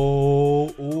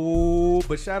cold. Ooh,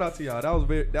 but shout out to y'all.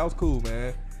 That was cool,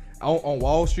 man. On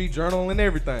Wall Street Journal and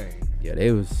everything. Yeah,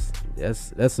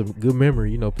 that's a good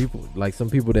memory. People like some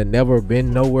people that never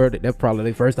been nowhere. That probably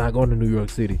their first time going to New York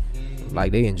City. Mm-hmm.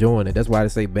 Like they enjoying it. That's why they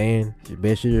say band your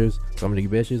best years. Some of the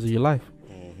best years of your life.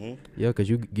 Mm-hmm. Yeah, because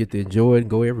you get to enjoy it and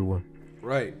go everywhere.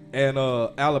 Right. And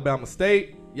Alabama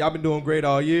State, y'all been doing great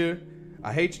all year.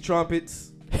 I hate your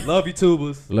trumpets. Love your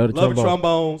tubas. Love your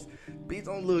trombones. Beats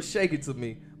on a little shaky to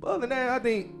me. But other than that, I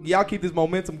think y'all keep this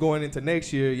momentum going into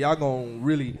next year. Y'all gonna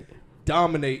really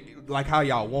dominate like how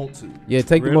y'all want to. Yeah,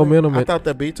 take the momentum. I thought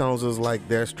that B-tones was like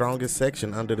their strongest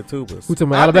section under the tubas. Who talking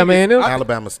about Alabama A&M?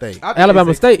 Alabama State.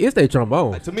 Alabama State is their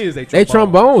trombones. To me, is their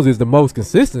trombones is the most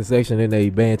consistent section in their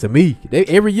band. To me,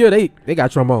 every year they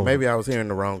got trombones. Maybe I was hearing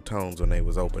the wrong tones when they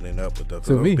was opening up with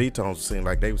the B-tones. Seemed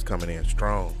like they was coming in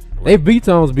strong. They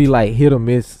B-tones be like hit or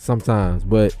miss sometimes,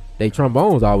 but they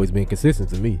trombones always been consistent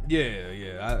to me.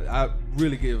 Yeah. Yeah, I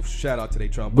really give shout out to their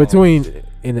trombone.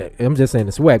 I'm just saying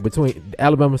the swag between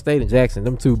Alabama State and Jackson.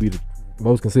 Them two be the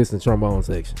most consistent trombone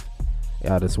section.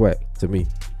 Yeah, the swag to me.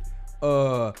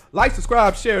 Like,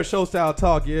 subscribe, share Show Style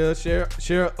Talk. Yeah, share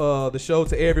the show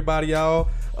to everybody, y'all.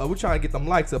 We're trying to get them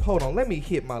likes up. Hold on, let me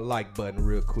hit my like button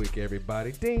real quick,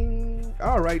 everybody. Ding.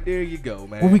 All right, there you go,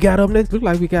 man. What we got up next? Look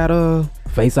like we got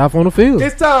Face Off on the Field.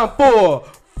 It's time for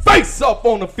Face Up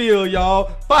on the Field,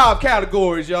 y'all. 5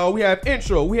 categories, y'all. We have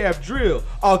intro, we have drill,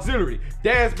 auxiliary,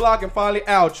 dance block, and finally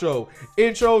outro.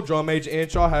 Intro, drum major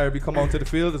intro, however you come onto the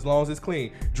field, as long as it's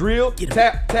clean. Drill,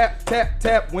 tap, tap, tap,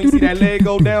 tap. When you see that leg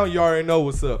go down, you already know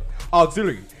what's up.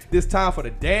 Auxiliary, this time for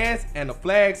the dance and the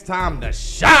flags, time to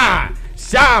shine.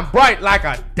 Shine bright like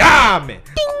a diamond.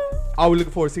 Are we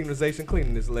looking for a synchronization?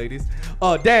 Cleaning this, ladies.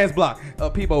 Dance block.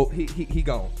 People, he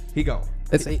gone. He gone.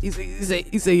 He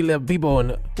say he left people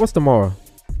on. What's tomorrow?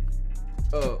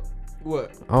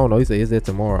 What? I don't know. He said, is that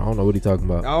tomorrow? I don't know what he talking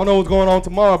about. I don't know what's going on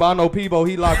tomorrow, but I know Peebo,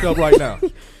 he locked up right now.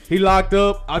 He locked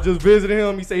up. I just visited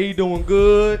him. He said he doing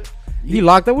good. He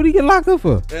locked up? What did he get locked up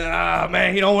for?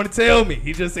 Man, he don't want to tell me.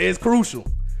 He just said it's crucial.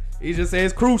 He just said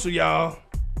it's crucial, y'all.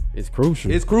 It's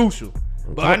crucial. It's crucial.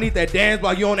 Okay. But I need that dance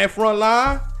block. You on that front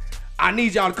line? I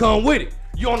need y'all to come with it.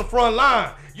 You on the front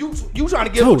line. You trying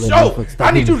to get a show.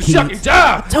 I need you to shuck and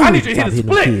jive. I need you to hit a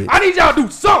split. I need y'all to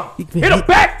do something. Hit a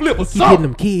backflip or something. Hitting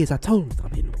them kids. I told him stop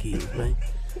hitting them kids, man.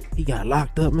 He got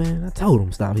locked up, man. I told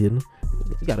him stop hitting them.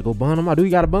 You got to go bun him out. Do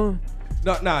you got a bun?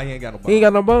 Nah, he ain't got no bun. He ain't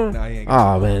got no bun? Nah, he ain't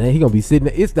got no bun. Man, he going to be sitting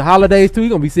there. It's the holidays, too. He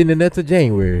going to be sitting in there till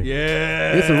January.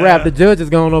 Yeah. It's a wrap. The judge is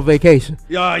going on vacation.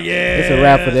 Yeah. It's a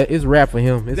wrap for that. It's a wrap for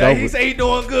him. It's over. He say he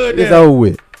doing good It's over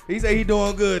with. He say he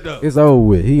doing good though. It's over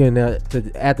with. He in there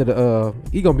after the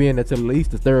he gonna be in there till at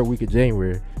least the 3rd week of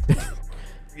January.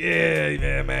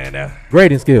 yeah, man.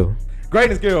 Grading skill.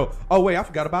 Oh wait, I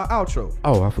forgot about outro.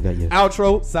 Oh, I forgot. Yeah.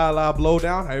 Outro, sideline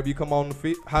blowdown. However you come on the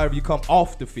field, however you come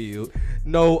off the field.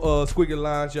 No squiggly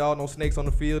lines, y'all. No snakes on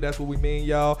the field. That's what we mean,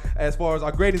 y'all. As far as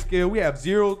our grading scale, we have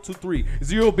 0 to 3.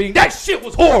 0 being that shit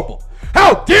was horrible.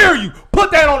 How dare you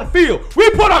put that on the field? We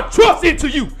put our trust into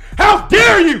you. How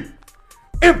dare you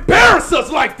embarrass us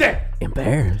like that?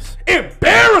 Embarrass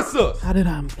us.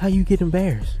 How you get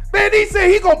embarrassed? Man, he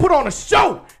said he gonna put on a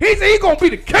show. He said he gonna be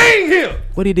the king here.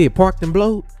 What he did? Parked and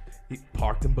blowed? He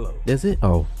parked and blowed. That's it?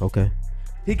 Oh, okay.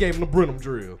 He gave him the Brenham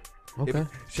drill. Okay.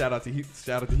 Shout out to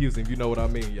Houston, if you know what I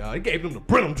mean, y'all. He gave him the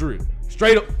Brenham drill.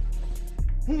 Straight up.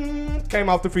 Came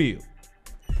off the field.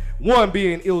 1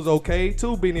 being it was okay,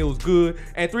 2 being it was good,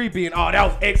 and 3 being that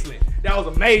was excellent. That was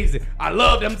amazing. I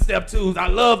love them step 2s. I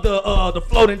love the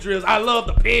floating drills. I love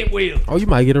the pinwheels. Oh, you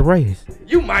might get a raise.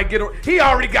 He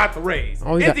already got the raise.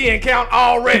 Oh, Indian count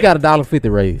already. He got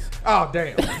 $1.50 raise. Oh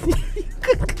damn.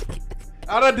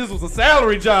 I thought this was a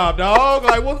salary job, dog.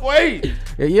 Like what? Wait.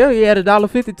 Yeah, he had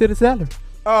 $1.50 to the salary.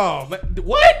 Oh man,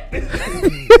 what?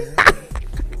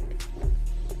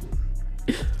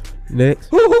 Next.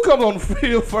 Who comes on the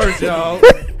field first, y'all?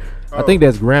 I think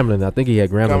that's Gremlin. I think he had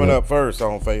Gremlin. Coming up first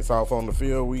on Face Off on the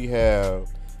Field, we have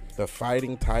the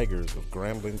Fighting Tigers of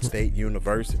Grambling State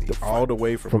University, all the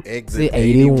way from exit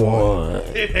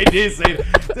 81. They did say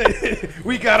that.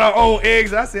 We got our own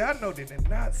exit. I said, I know they did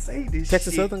not say this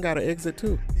Texas shit. Southern got an exit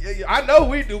too. Yeah, I know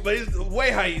we do, but it's the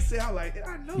way how you say. I like.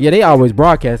 I know. Yeah, they always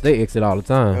broadcast. They exit all the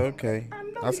time. Okay,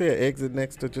 I see an exit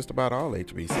next to just about all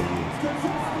HBCUs.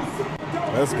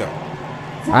 Let's go.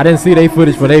 I didn't see their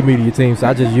footage for their media team, so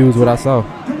I just used what I saw.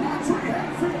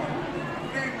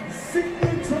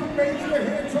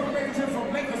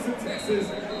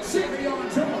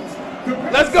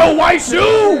 Let's go, white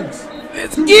shoes.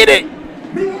 Let's get it.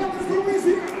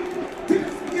 This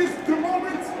is the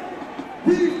moment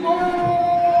we've all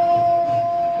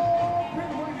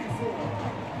been waiting for.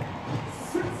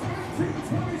 Since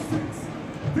 1926,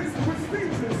 this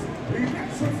prestigious,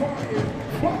 electrifying,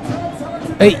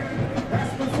 8,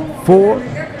 4,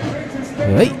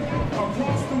 8.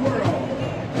 across the world,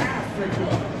 Africa,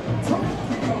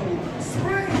 Tokyo,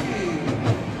 Spain,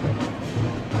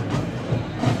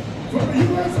 from the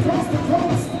U.S. coast to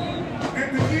coast,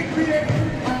 and the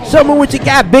NBA. Show me what you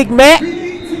got, Big Mac.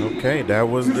 Okay, that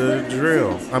was the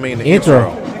drill. I mean, the Intro.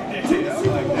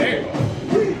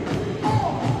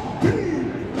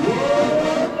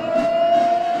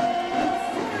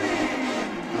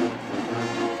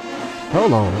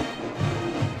 Hold on.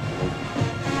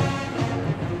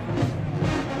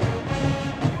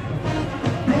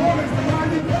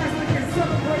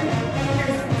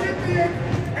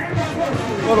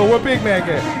 Hold on, where Big Mac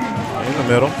at? In the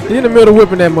middle. He in the middle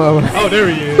whipping that mother. Oh, there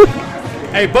he is.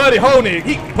 Hey, buddy, hold it.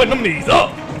 He putting them knees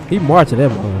up. He marching that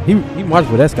mother. He marched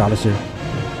for that scholarship.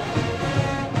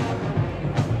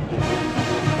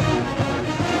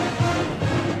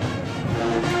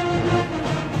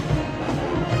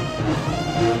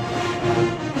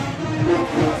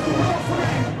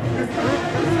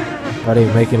 Are they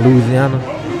making Louisiana?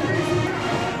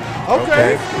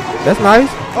 Okay. That's nice.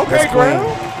 Okay, That's Graham.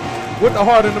 With the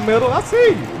heart in the middle. I see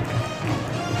you.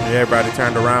 And everybody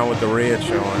turned around with the red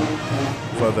showing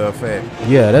for the effect.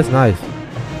 Yeah, that's nice.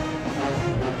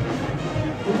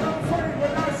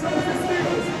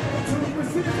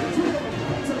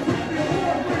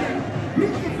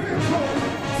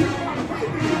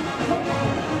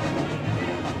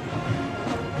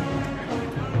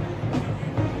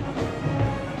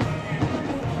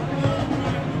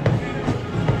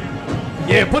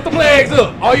 Yeah, put them legs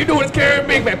up. All you doing is carrying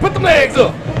big man. Put them legs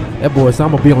up. That boy said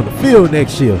I'm gonna be on the field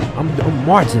next year. I'm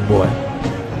marching, boy.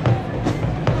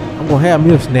 I'm gonna have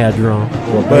me a snare drum.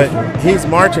 Or a bass drum. But he's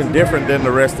marching different than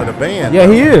the rest of the band. Yeah,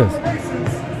 he is.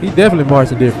 He definitely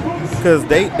marching different. Because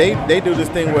they do this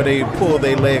thing where they pull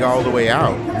their leg all the way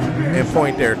out and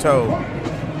point their toe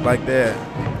like that.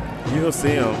 You'll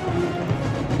see him.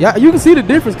 Yeah, you can see the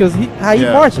difference because how he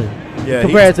marching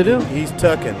compared to them. He's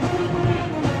tucking.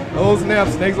 Oh, snap.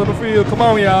 Snakes on the field. Come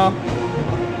on, y'all.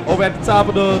 Over at the top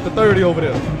of the 30 over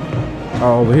there.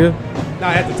 Oh, over here? Nah,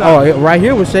 at the top. Oh, right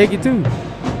here was shaky too.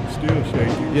 Still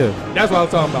shaking. Yeah. That's what I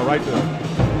was talking about right there.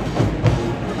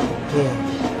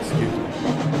 Excuse me.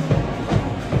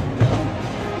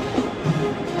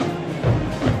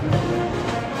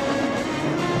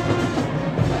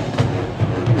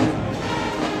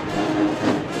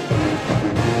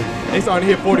 They starting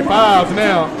to hit 45s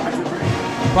now.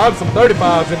 Probably some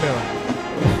 35s in there.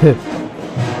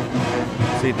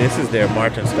 See, this is their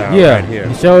marching style right here.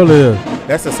 he sure is.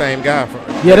 That's the same guy.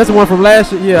 Yeah, that's the one from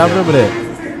last year. Yeah, I remember that.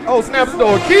 Oh, snap the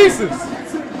door. Kisses.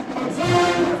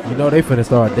 You know they finna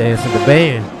start dancing the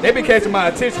band. They been catching my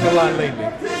attention a lot lately.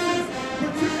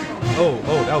 Oh,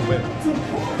 that was better.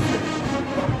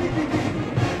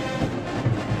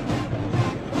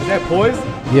 Is that Poison?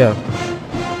 Yeah.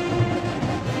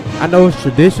 I know it's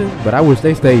tradition, but I wish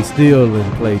they stayed still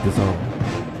and played the song.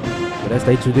 But that's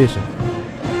their tradition.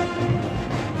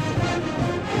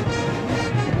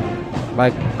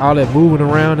 Like all that moving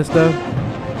around and stuff.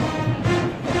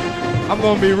 I'm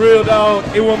gonna be real, dog.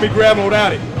 It won't be grabbing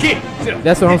without it. Kick.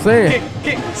 That's what I'm saying.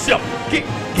 Kick. Shove. Kick.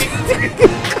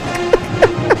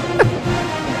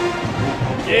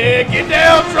 Yeah, get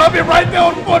down, trumpet right there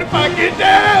on the 45. Get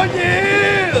down,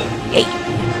 yeah. Hey.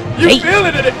 You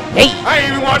feeling it? Hey. I ain't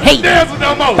even watching the dancers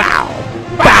no more. Bow.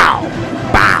 Bow.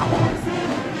 Bow.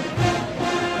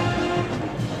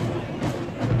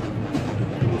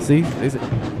 See? It's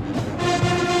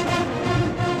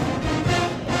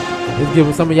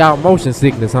giving some of y'all motion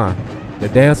sickness, huh? The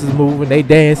dancers moving, they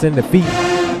dancing, the feet,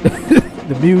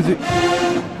 the music.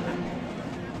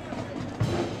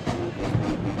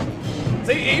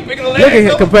 See, he ain't picking the Look at him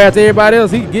legs up. compared to everybody else,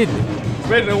 he getting it.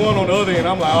 Especially the one on the other end.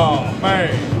 I'm like, oh,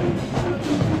 man.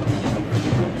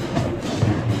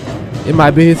 It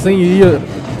might be his senior year,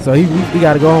 so he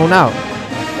got to go on out.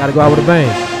 Got to go out with a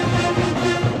bang.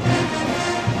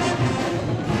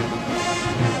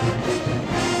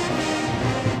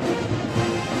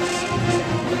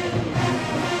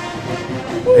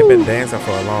 They've been dancing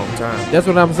for a long time. That's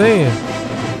what I'm saying.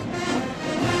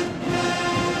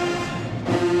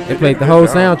 They played the whole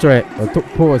soundtrack of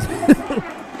Poison.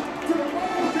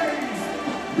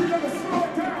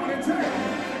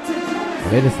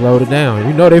 They just slowed it down.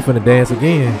 You know they finna dance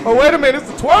again. Oh, wait a minute. It's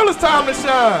the twirler's time to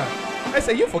shine. They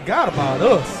say you forgot about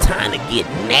us. Time to get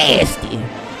nasty.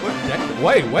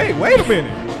 Wait a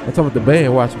minute. That's talking about the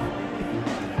band watching.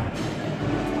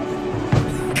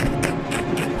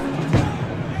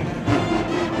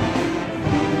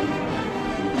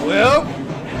 Well,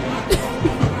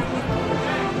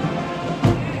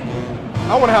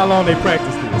 I wonder how long they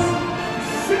practiced this.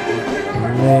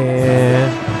 Man.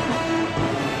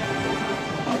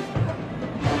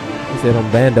 He said them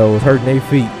bandos hurting their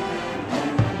feet.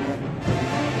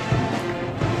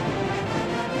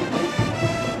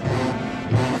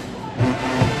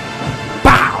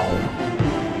 Bow.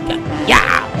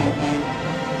 Yow.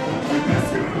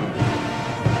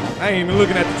 I ain't even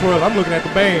looking at the twirl. I'm looking at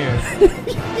the band.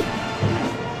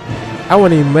 I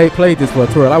wouldn't even played this for a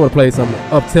twirl. I would have played something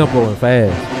up tempo and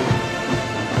fast.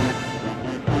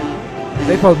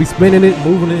 They supposed to be spinning it,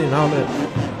 moving it, and all that.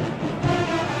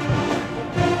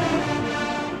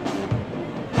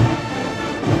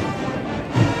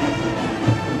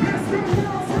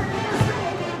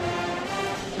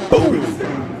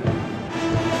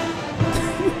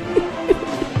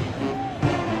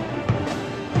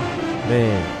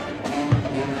 Man.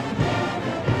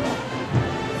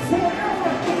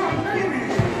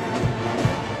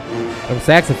 Them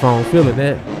saxophone feeling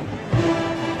that.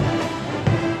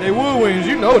 They woodwinds,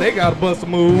 you know they got to bust a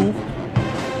move.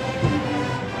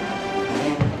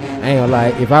 I ain't gonna lie.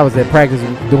 If I was at practice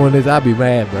doing this, I'd be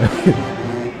mad, bro.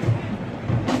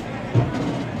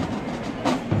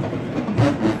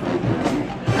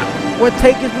 What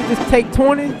take is we just take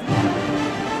 20?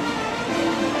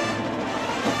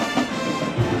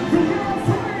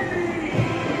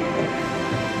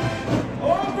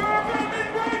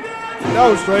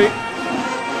 No, straight.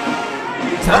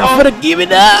 Time for the give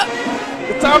it up.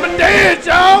 It's time to dance,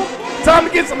 y'all. Time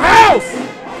to get some house.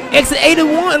 Exit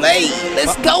 81, hey,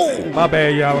 let's go. My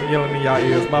bad, y'all. I'm yelling in y'all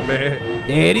ears. My bad.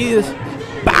 There it is.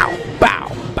 Bow, bow,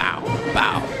 bow,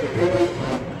 bow.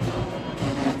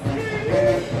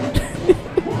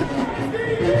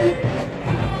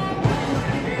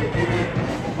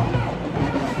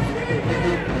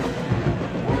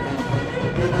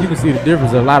 You can see the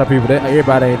difference. A lot of people,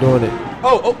 everybody ain't doing it.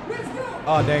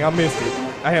 Oh, dang, I missed it.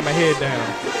 I had my head down.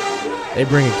 They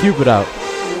bringing Cupid out.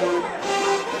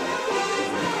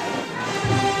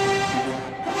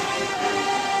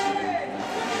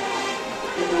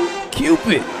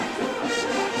 Cupid.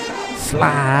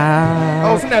 Slide.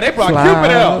 Oh, snap, they brought slide.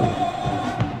 Cupid out.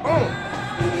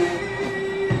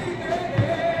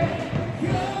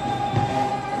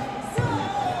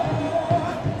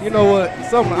 You know what?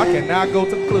 Something I cannot go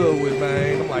to the club with,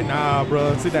 man. I'm like, nah,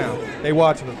 bro. Sit down. They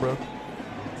watching us, bro.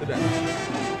 Sit down.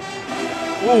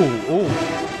 Ooh.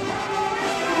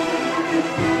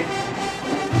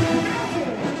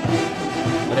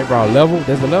 Oh, they brought level.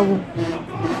 There's a level.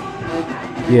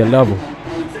 Yeah, level.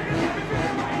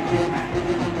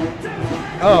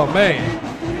 Oh, man.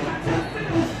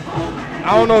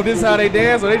 I don't know if this is how they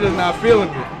dance or they just not feeling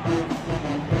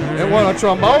it. They want a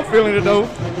trombone feeling it, though.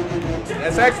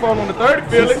 That saxophone on the 30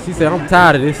 feel it. She said, I'm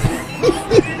tired of this.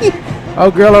 Oh,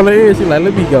 girl on the ear, she like,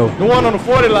 let me go. The one on the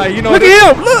 40, like, you know. Look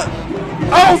at him, look.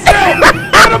 Oh, snap.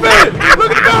 Wait a minute.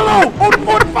 Look at the fellow on the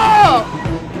 45.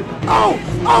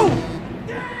 Oh.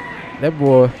 That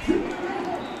boy.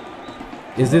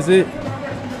 Is this it?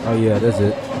 Oh, yeah, that's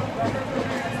it.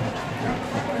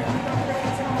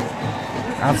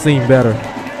 I've seen better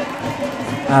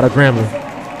out of Grambling.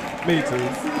 Me too.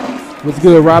 What's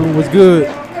good, Robin? What's good?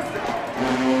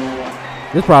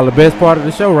 This is probably the best part of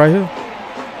the show right here.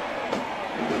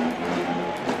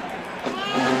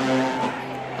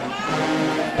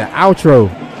 The outro.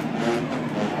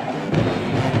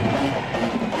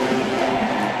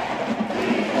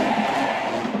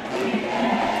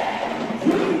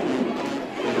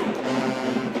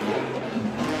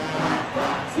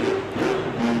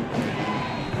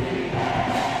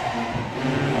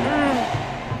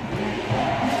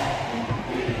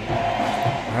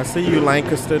 I see you,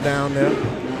 Lancaster, down there.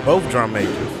 Both drum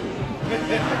majors.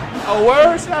 Oh,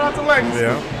 word? Shout out to Lancaster.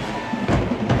 Yeah.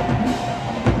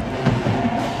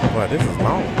 Boy, this is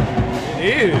long.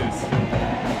 It is.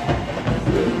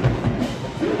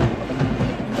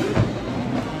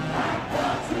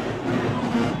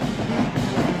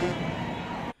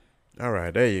 All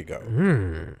right, there you go.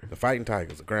 The Fighting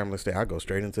Tigers of Grambling State. I'll go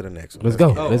straight into the next one. Let's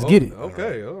go. Let's get it.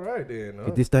 Okay, all right then.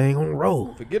 Get this thing on the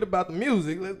roll. Forget about the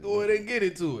music. Let's go ahead and get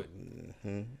into it.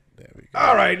 There we go.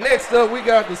 All right, next up, we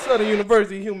got the Southern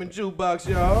University Human Jukebox,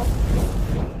 y'all.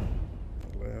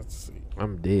 Let's see.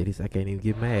 I'm dead. I can't even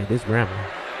get mad. This grammar.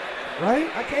 Right?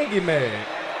 I can't get mad.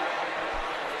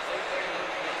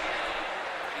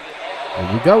 There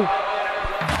we go.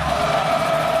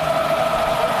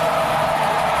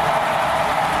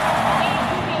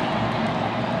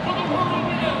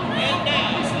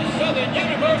 Southern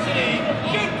University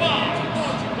Jukebox.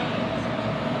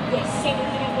 The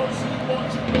Southern University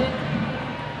marching band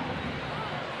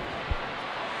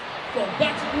from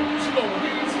Baton Rouge,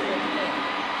 Louisiana.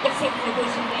 The Southern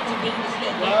University marching band is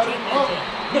led by drum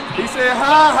major He said,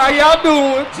 hi, how y'all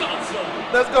doing? Johnson.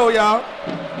 Let's go, y'all.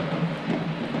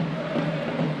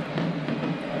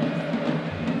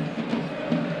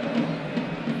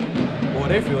 Boy,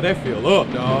 they feel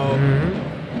up, dog.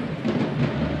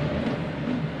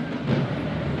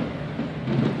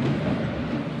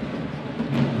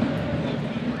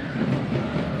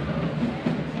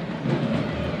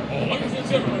 Ladies and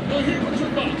gentlemen, the Human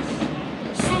Jukebox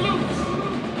salutes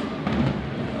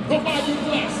the Bayou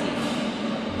Classic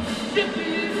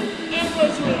 50th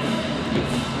anniversary.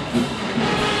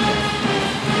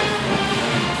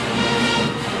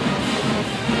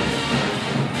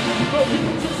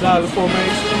 Solid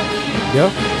formation. Yeah.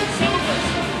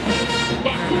 Celebration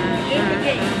by Cool in the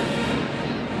Game.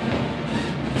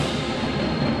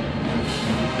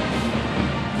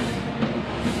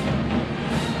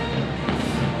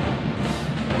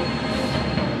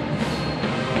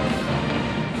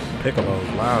 Piccolo's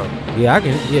loud. Yeah, I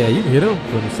can. Yeah, you can hit him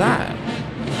from the side.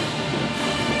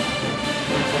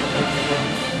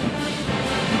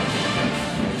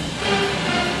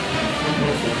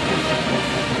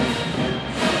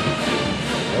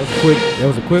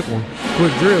 was a quick one.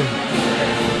 Quick drill.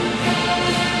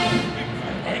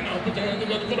 Right now, put your hands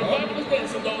together for the fabulous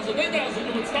dancing dogs and they dancing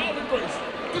doing style and grace.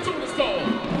 The tune is called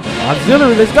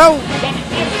Auxiliary, let's go.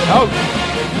 Oh,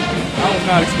 I was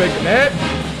not expecting that.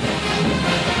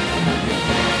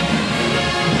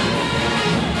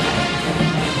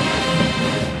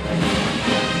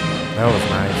 That was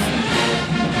nice.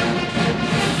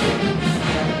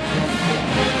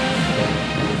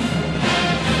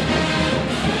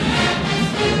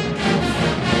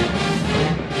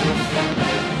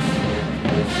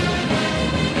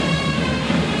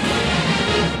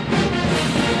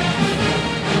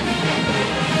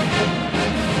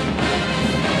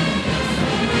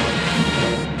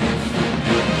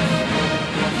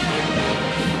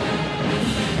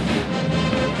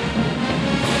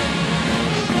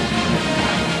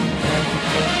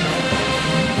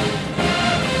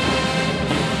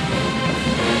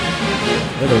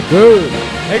 They look good.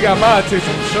 They got my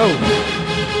attention for sure.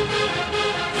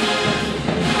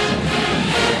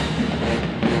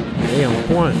 They on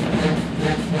point.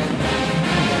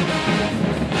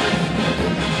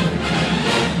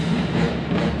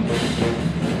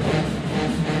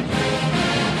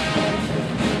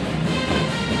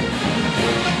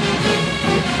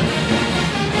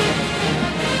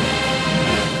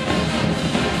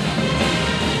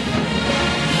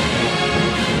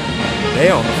 They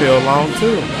on the field long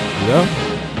too. Yeah.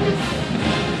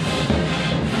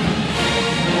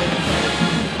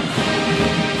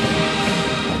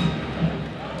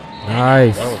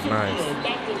 Nice. That was nice.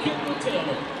 Dr. Kendall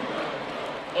Taylor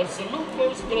of Salute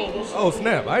First Global. Oh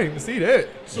snap! I didn't even see that.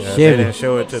 Yeah, they didn't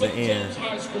show it to the St. end. James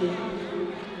High School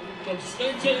from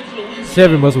St. James, Louisiana.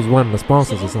 Chevy was one of the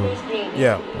sponsors or something. First Global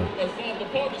Yeah. has formed a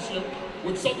partnership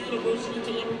with Southern University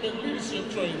to implement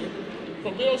leadership training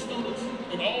for male students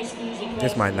in all schools across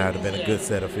This might not have been a good Louisiana.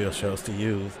 set of field shows to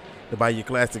use. The Bayou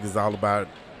Classic is all about,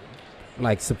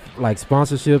 Like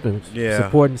sponsorship and Yeah.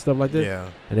 support and stuff like that. yeah.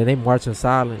 And then they marching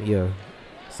silent. Yeah.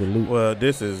 Salute. Well,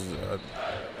 this is,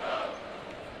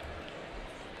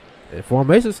 The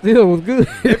formation still was good.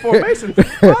 Formation,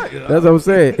 That's what I'm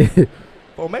saying.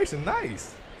 formation,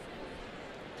 nice.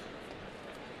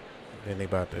 then they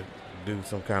about to do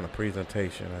some kind of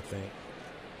presentation, I think.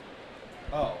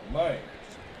 Oh man.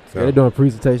 So, They're doing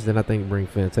presentations, and I think bring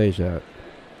Fantasia out.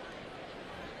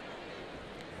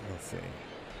 let's see.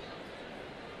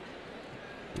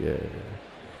 Yeah.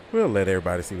 We'll let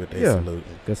everybody see what they Yeah. saluting.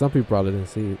 Because some people probably didn't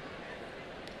see it.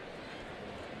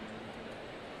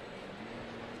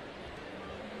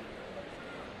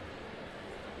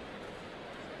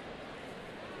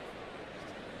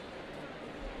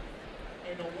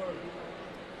 Ain't no word.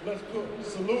 Let's cook.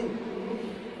 Salute.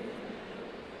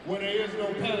 Where there is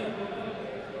no path,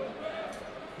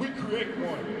 we create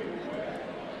one.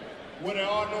 Where there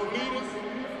are no leaders,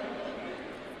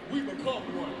 we become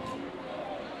one.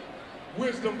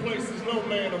 Wisdom places no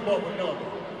man above another.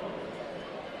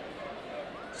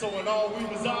 So in all we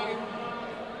reside,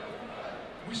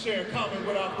 we share in common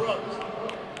with our brothers.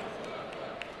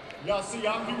 Y'all see,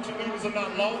 our future leaders are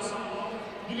not lost.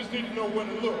 You just need to know where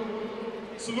to look.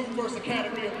 Salute First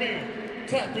Academy of Men.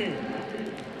 Tap in.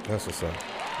 That's what's up.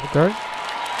 Okay.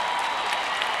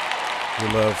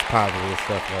 He loves positive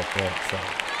stuff like that. So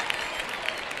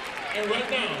And right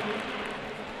now,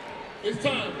 it's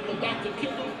time for Dr.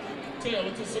 Kendall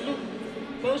Taylor to salute.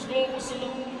 First global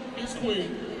salute his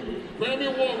queen, Grammy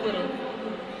Award winner,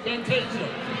 Fantasia.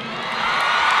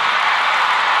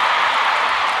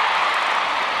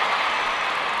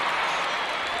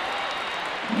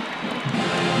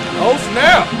 Oh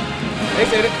snap! They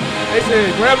said it. They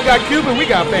said Grammy got Cuban, we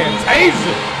got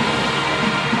Fantasia.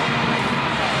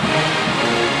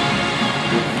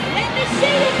 Let me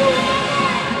see you move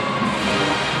on.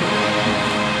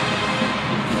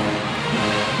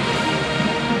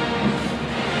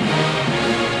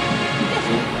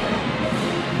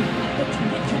 Put your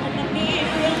picture in the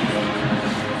mirror.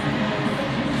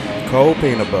 cold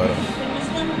peanut butter. When the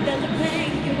sun doesn't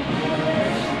bring you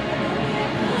away.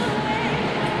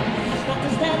 It's not the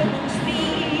style of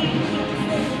speed.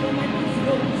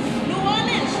 New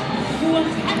Orleans,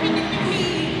 what's happening to me?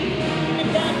 In the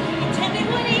dark, can you tell me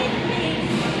what it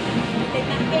means? Lay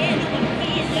my head on my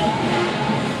pillow.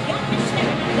 Got me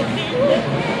staring out the window.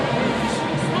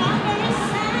 Starboard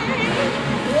side,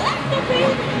 what the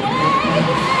reason why?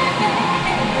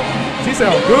 She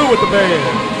sounds good with the band.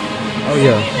 Oh,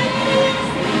 yeah.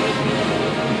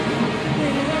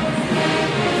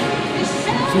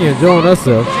 She enjoying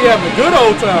herself. She having a good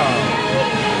old time.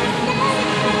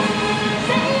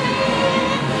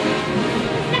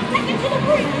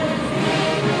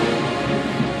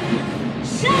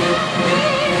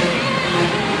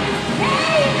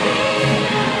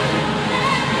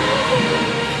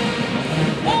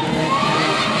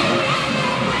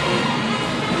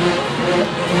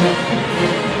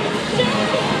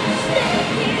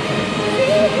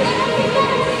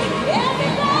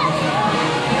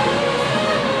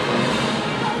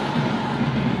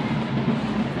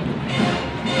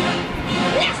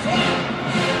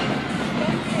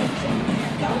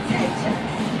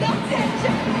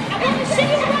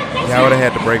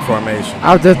 break formation.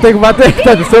 I was just thinking about that.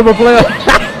 That's a silver player.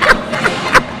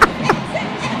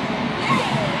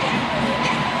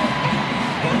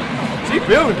 She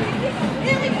feeling it.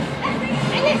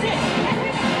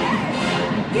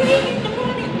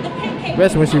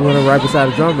 Especially when she running right beside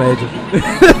the drum major.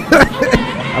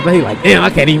 I bet he like, damn, I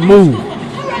can't even move.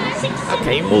 I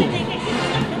can't move.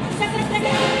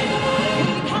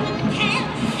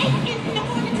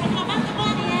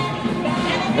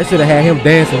 They should have had him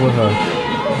dancing with her.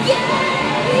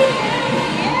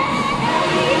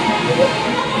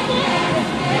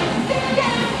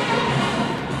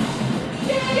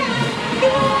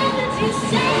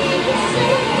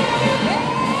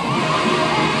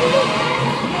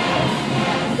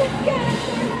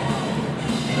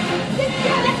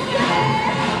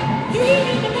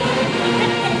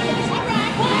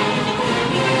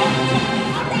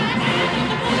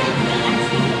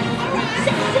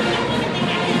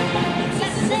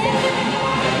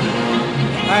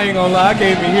 I ain't gonna lie, I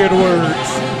can't even hear the words.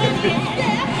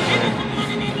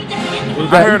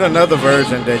 I heard another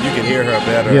version that you could hear her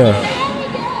better. Yeah.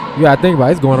 You gotta think about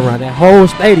it. It's going around that whole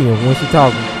stadium when she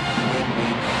talking.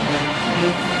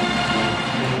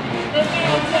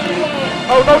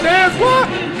 Oh, no dance what?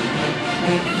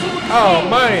 Oh,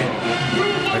 man.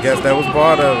 I guess that was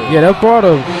part of it. Yeah, that was part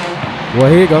of it.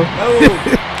 Well, here you go.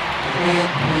 Oh.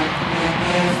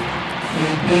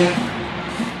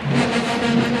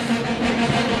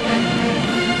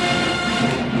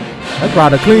 That's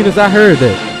probably the cleanest I heard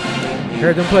that.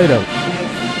 Heard them play though.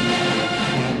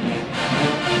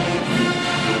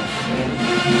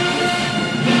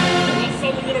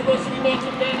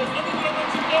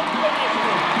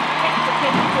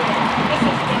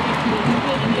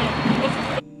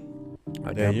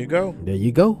 There you go. There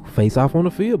you go. Face off on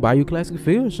the field. Bayou Classic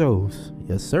Field shows.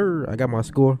 Yes, sir. I got my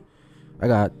score. I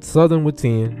got Southern with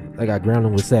 10. I got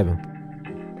Grambling with 7.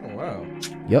 Oh, wow.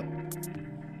 Yep.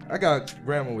 I got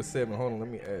Grambling with 7. Hold on, let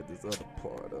me add this other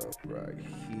part up right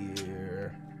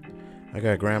here. I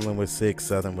got Grambling with 6,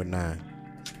 Southern with 9.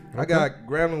 I got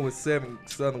Grambling with 7,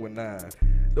 Southern with 9.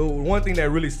 The one thing that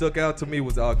really stuck out to me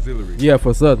was the auxiliary. Yeah,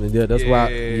 for Southern. Yeah, that's why.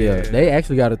 Yeah, they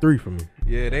actually got a 3 from me.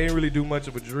 Yeah, they didn't really do much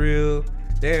of a drill.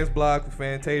 Dance block with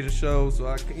Fantasia show, so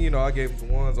I gave them some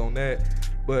ones on that.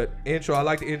 But intro, I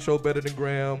like the intro better than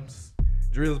Graham's.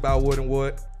 Drill's about what and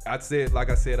what. Like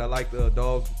I said, I like the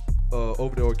dogs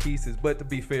over the Orchesis. But to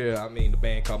be fair, I mean the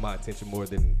band caught my attention more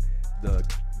than the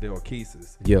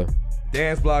Orchesis. Yeah.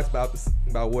 Dance blocks about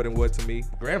what and what to me.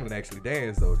 Grambling actually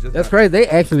danced though. That's crazy. They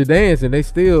actually danced and it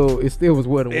still was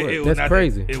what and what. That's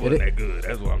crazy. It wasn't that good.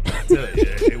 That's what I'm trying to tell you.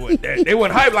 They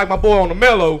wasn't hyped like my boy on the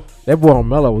Mellow. That boy on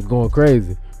Mellow was going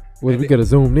crazy. We could have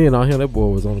zoomed in on him. That boy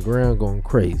was on the ground going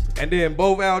crazy. And then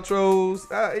both outros,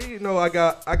 I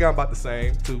got about the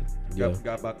same too.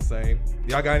 Got about the same.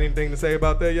 Y'all got anything to say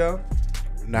about that, y'all?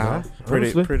 Nah,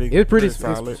 honestly, pretty. It's pretty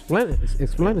solid.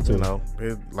 Explanatory. You know,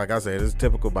 like I said, it's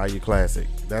typical Bayou Classic.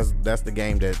 That's the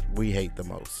game that we hate the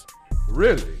most.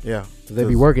 Really? Yeah. They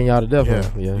be working y'all to death.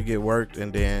 Yeah. You get worked,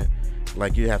 and then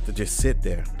like you have to just sit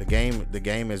there. The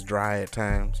game is dry at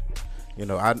times. You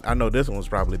know, I know this one was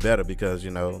probably better because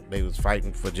they was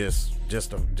fighting for just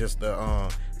to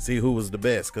see who was the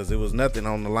best because there was nothing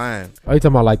on the line. Are you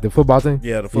talking about like the football team?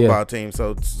 Yeah, the football team.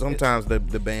 So sometimes the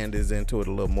band is into it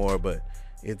a little more, but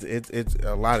it's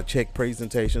a lot of check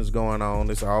presentations going on.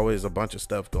 There's always a bunch of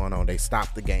stuff going on. They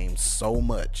stop the game so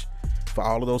much. For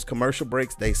all of those commercial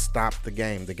breaks, they stop the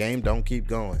game. The game don't keep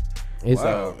going.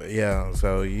 Wow.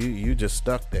 So you just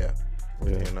stuck there.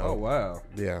 Yeah. Oh wow.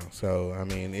 Yeah. So I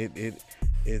mean it's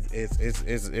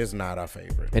not our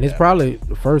favorite. And it's probably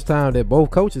the first time that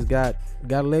both coaches got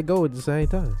let go at the same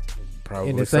time. Probably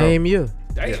in the same year.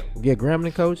 Damn. Yeah,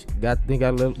 Grambling coach got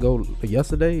let go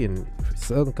yesterday, and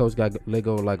Southern coach got let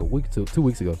go like a week or 2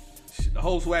 weeks ago. The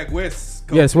whole Swag West.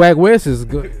 Coach. Yeah, Swag West is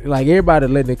good. Like everybody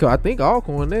letting it go. I think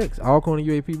Alcorn next. Alcorn and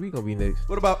UAPB gonna be next.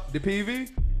 What about the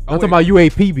PV? I'm talking about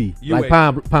UAPB, like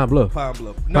Pine Bluff. Pine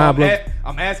Bluff. No,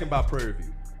 I'm asking about Prairie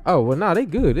View. Oh well, nah, they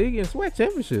good. They getting SWAC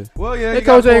championship. Well, yeah, that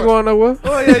coach ain't going nowhere.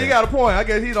 Oh yeah, you got a point. I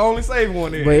guess he's the only saving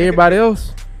one there. But everybody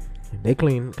else, they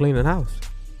cleaning house.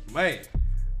 Man,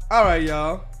 all right,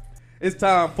 y'all. It's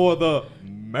time for the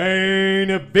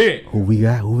main event. Who we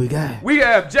got? We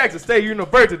have Jackson State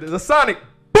University, the sonic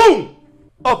boom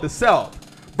of the South,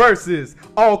 versus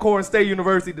State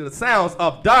University, the sounds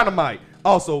of dynamite.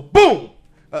 Also, boom.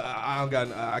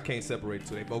 I can't separate the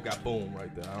two. They both got boom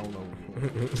right there. I don't know.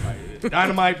 Like,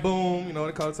 dynamite boom.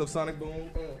 They call it Sonic boom.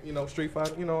 Street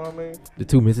Fighter. You know what I mean? The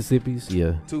two Mississippis.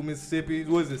 Yeah. Two Mississippis.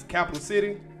 What is this? Capital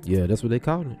City? Yeah, that's what they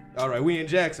called it. All right, we in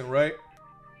Jackson, right?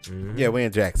 Mm-hmm. Yeah, we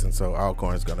in Jackson. So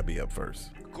Alcorn is gonna be up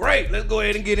first. Great. Let's go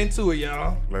ahead and get into it,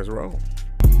 y'all. Let's roll.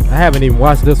 I haven't even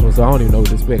watched this one, so I don't even know what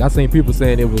to expect. I seen people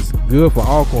saying it was good for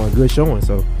Alcorn, good showing,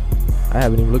 so I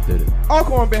haven't even looked at it.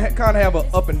 Alcorn kind of have an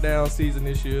up and down season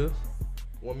this year.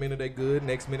 1 minute they good,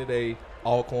 next minute they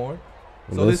Alcorn.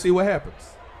 So let's see what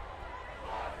happens.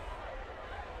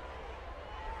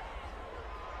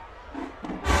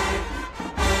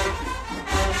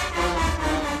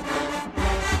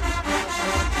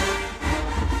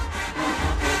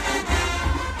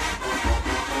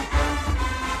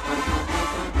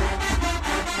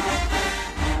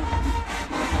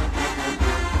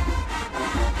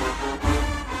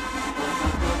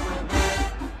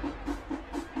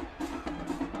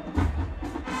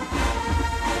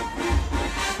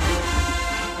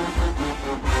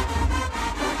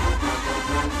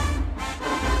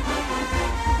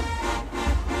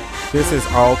 This is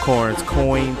Alcorn's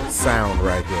coined sound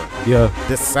right here. Yeah.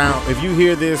 This sound, if you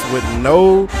hear this with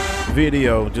no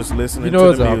video, just listening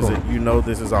to the music, you know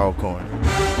this is Alcorn.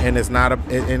 And it's not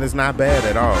bad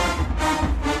at all.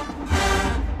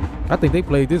 I think they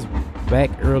played this back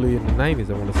early in the 90s,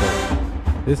 I want to say.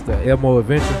 This is the Elmo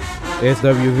Adventure,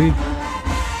 SWV.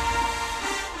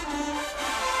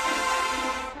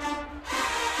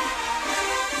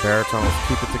 Baritones,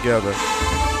 keep it together.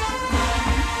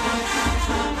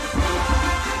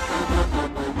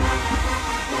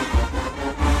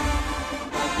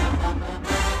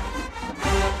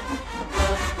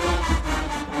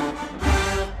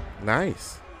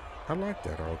 Nice. I like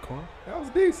that, Alcorn. That was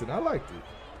decent. I liked it.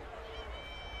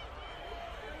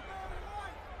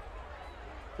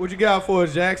 What you got for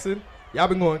us, Jackson? Y'all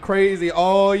been going crazy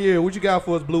all year. What you got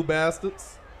for us, Blue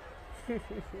Bastards? There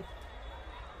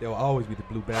will always be the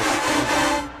Blue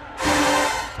Bastards.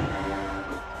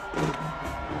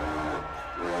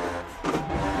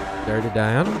 Dirty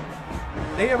Diana.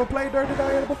 They ever played Dirty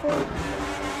Diana before?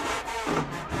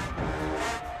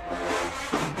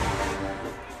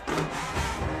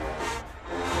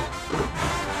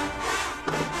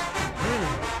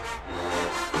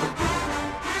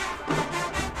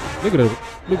 Look at it.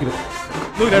 Look at it.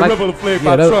 Look at that ripple of flag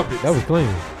by trumpets. That was clean.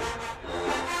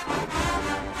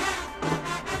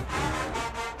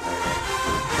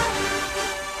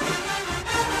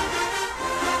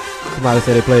 Somebody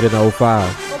said they played it in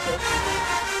 05.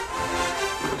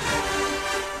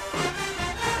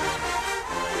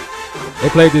 They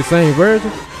played the same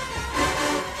version?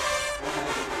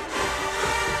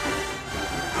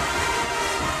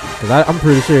 Because I'm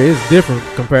pretty sure it's different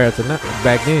compared to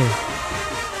back then.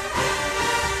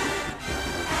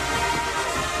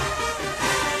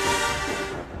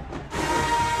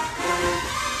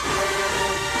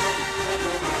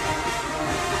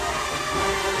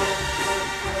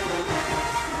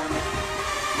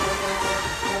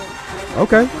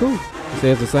 Okay, cool. It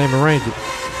says the same arrangement.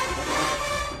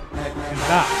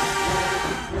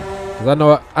 Cause I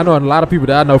know a lot of people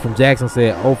that I know from Jackson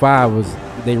said 05 was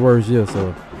their worst year,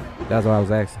 so that's why I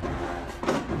was asking.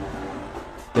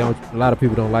 A lot of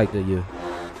people don't like that year.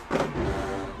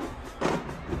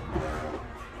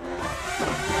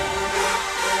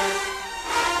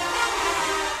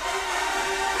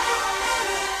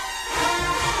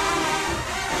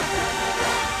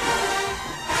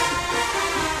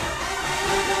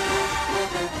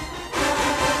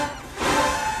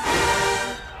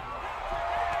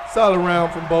 Solid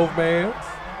round from both bands.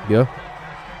 Yeah.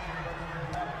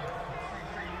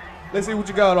 Let's see what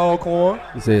you got, Alcorn.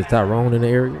 He says Tyrone in the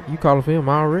area. You calling for him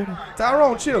already?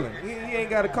 Tyrone chilling. He ain't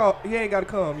got to call. He ain't got to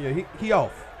come. Yeah, he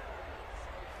off.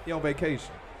 He on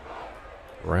vacation.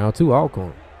 Round 2,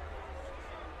 Alcorn.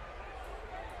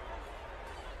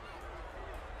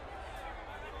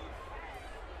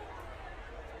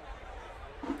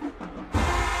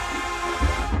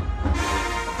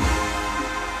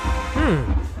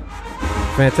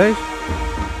 Fantasia.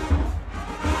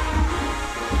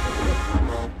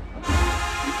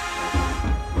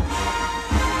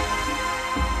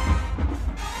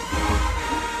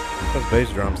 Those bass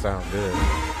drums sound good.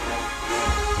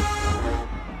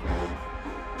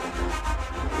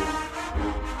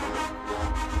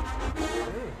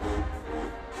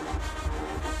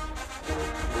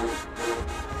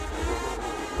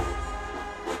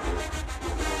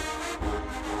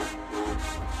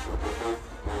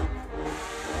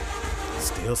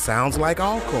 Still sounds like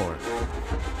Alcorn.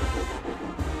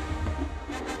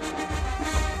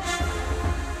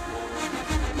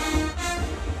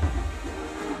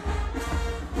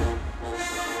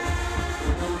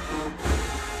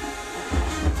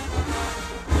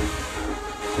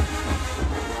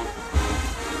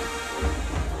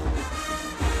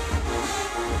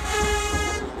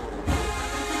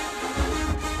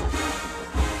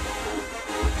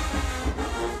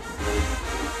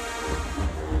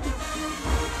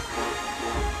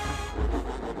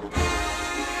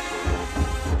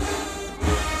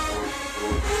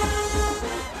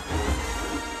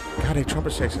 God, their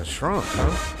trumpet section shrunk,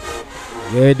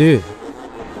 huh? Yeah, it did.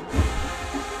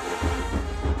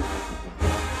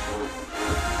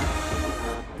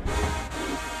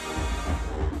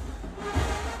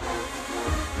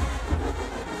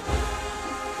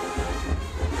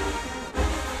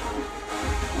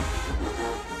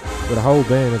 But the whole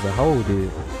band as a whole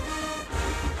did.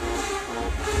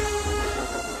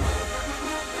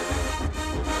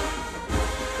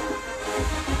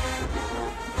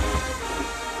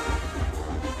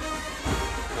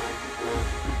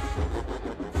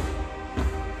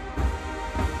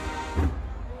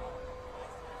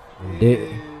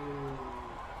 It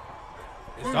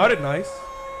started nice.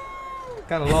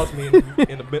 Kind of lost me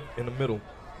in the middle.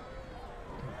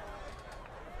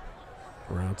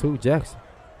 Round 2, Jackson.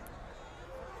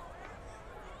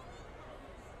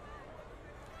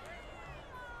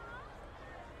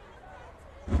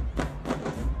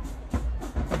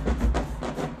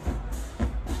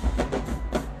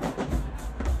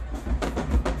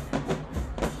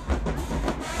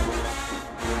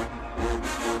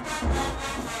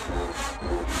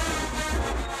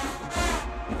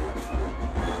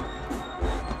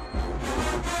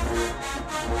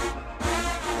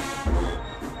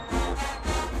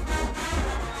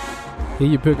 Here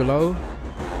you piccolo.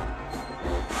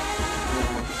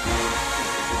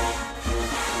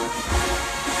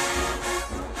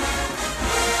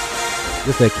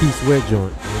 Just that Keith Sweat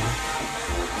joint.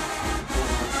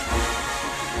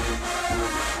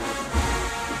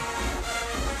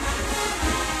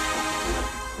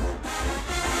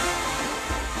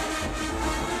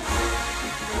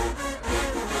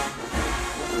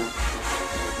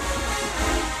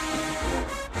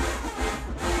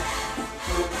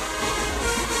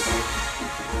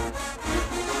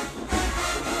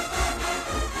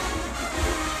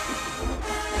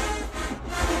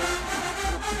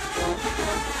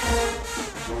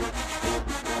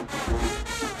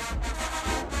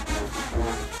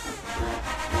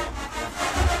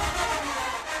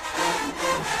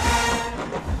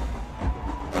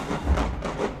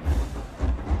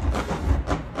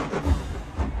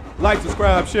 Like,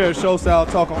 subscribe, share, show style,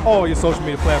 talk on all your social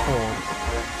media platforms.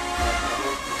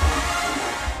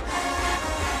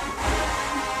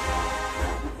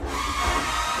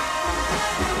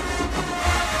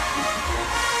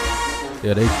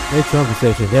 Yeah, they trumpet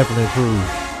section definitely improved.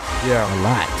 Yeah, A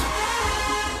lot.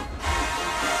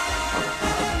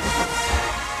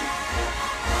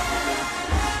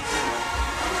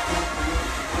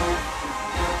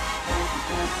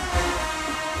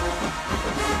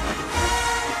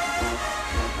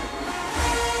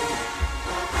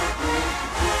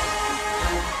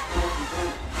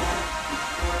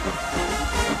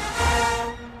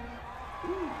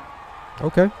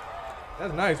 Okay.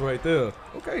 That's nice right there.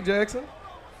 Okay, Jackson.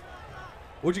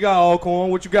 What you got,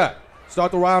 Alcorn? What you got?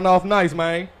 Start the round off nice,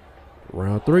 man.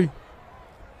 Round 3.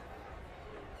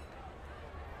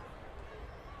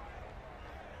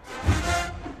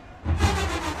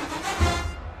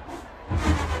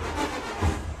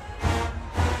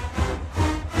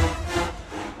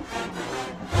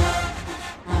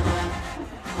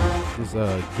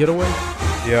 This getaway.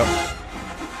 yep.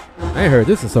 I ain't heard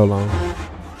this in so long.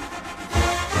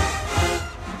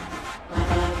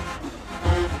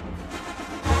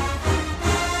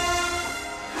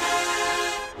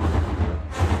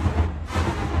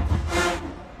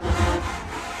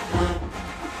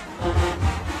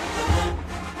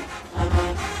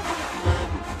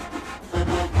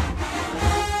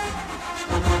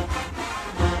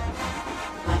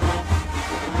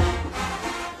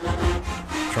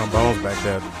 Trombones back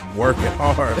there working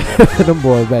hard. Them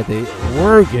boys back there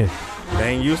working. They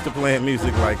ain't used to playing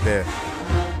music like that.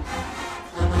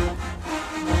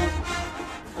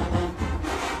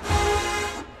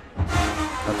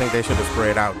 I think they should have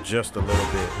spread out just a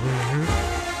little bit.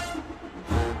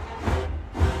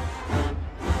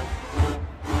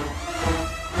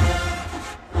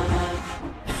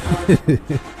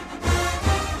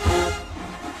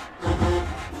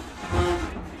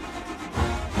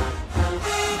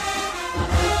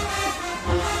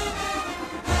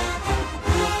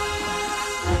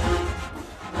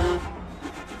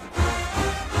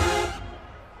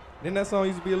 Didn't that song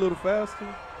used to be a little faster?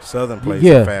 Southern plays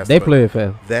Yeah, it fast. they but play it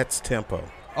fast. That's tempo.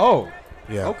 Oh,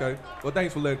 Yeah. okay. Well,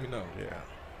 thanks for letting me know. Yeah.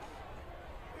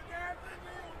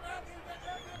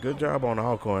 Good job on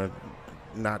Alcorn,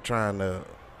 not trying to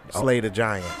slay the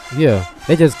giant. Yeah,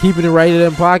 they just keeping it right in their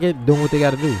pocket, doing what they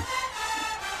got to do.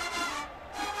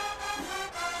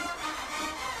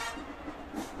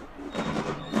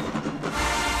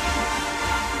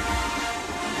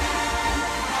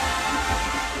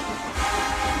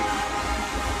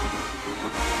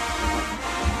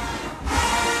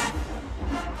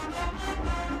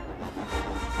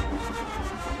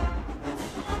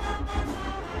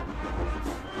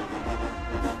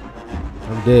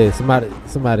 I'm dead.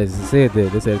 Somebody said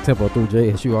that. They said Tempo threw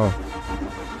JSU off.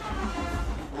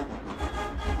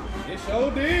 It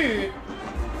sure did.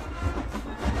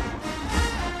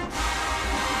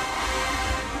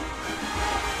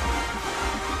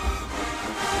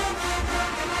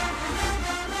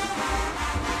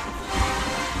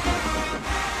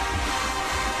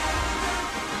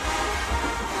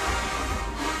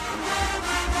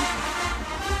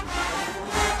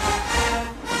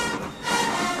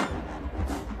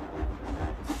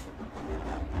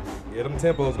 Yeah, them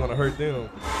tempos gonna hurt them.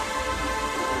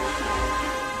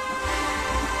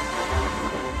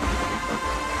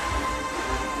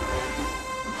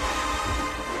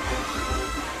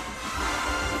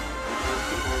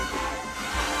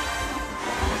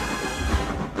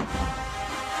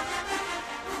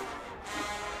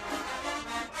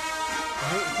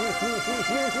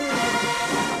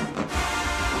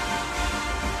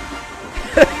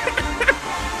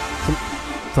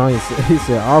 Tony said, he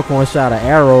said Alcorn shot an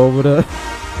arrow over there.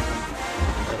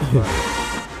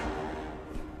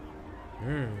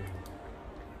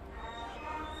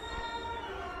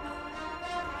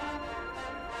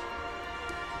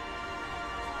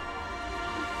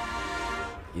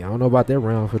 Yeah, I don't know about that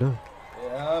round for them.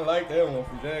 Yeah, I don't like that one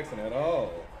from Jackson at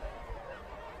all.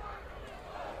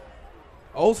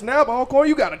 Oh snap, Alcorn,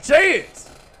 you got a chance.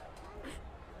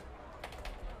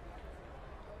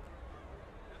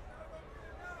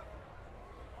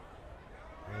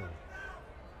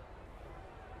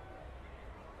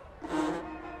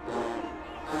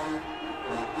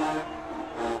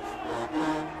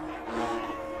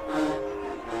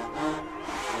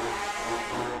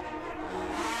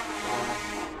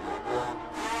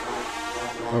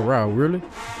 Oh wow, really?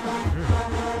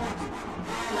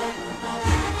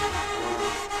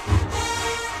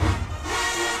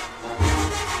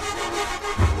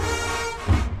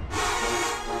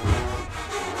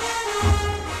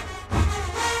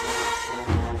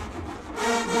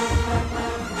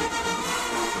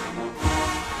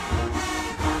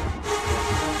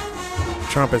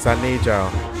 Trumpets, I need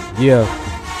y'all. Yeah.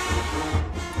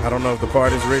 I don't know if the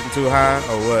part is written too high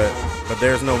or what, but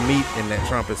there's no meat in that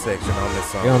trumpet section on this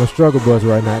song. They're on the struggle bus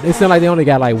right now. It sound like they only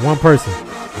got like one person.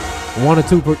 One or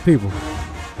two people.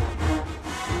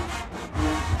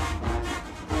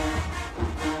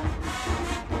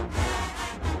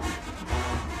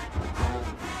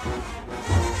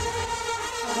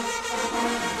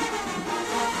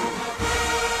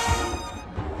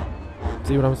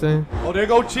 See what I'm saying? Oh, there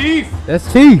go Chief.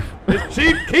 That's Chief. It's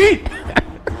Chief Keith.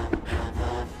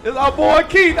 It's our boy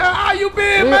Keith. How you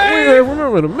been, We man? ain't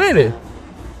remember in a minute.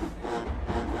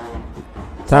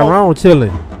 Tyrone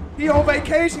chilling. He on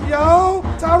vacation, y'all.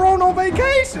 Tyrone on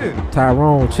vacation.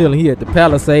 Tyrone chilling. He at the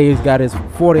Palisades, got his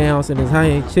 40 ounce in his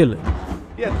hand, chilling.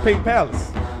 He at the Pink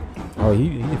Palace. Oh,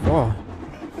 he far.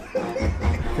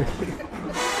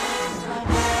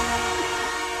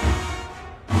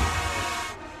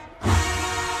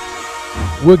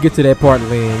 We'll get to that part,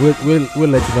 Lynn. We'll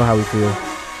let you know how we feel.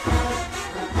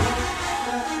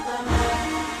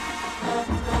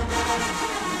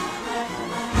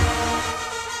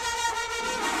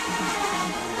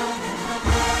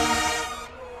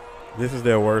 This is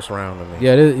their worst round to me.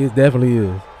 Yeah, it definitely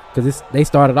is. Cause they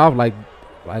started off like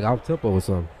off tempo or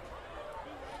something.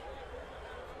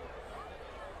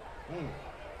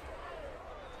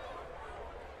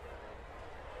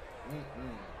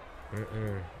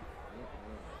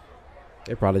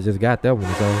 They probably just got that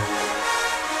one. So.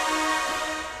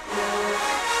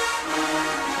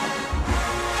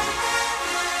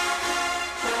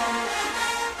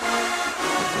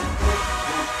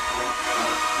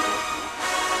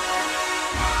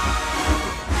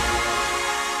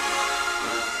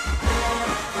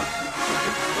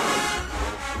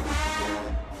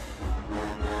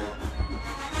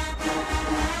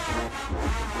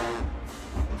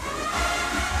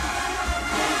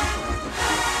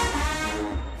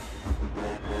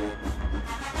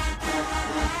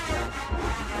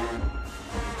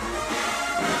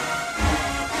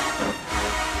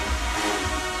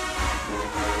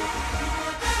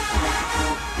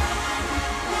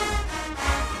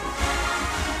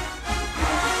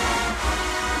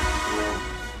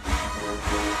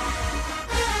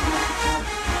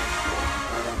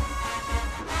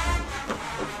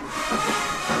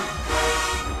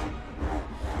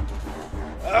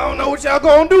 I don't know what y'all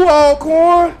gonna do,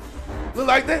 Alcorn. Look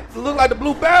like the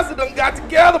Blue Bastard done got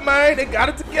together, man. They got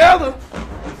it together.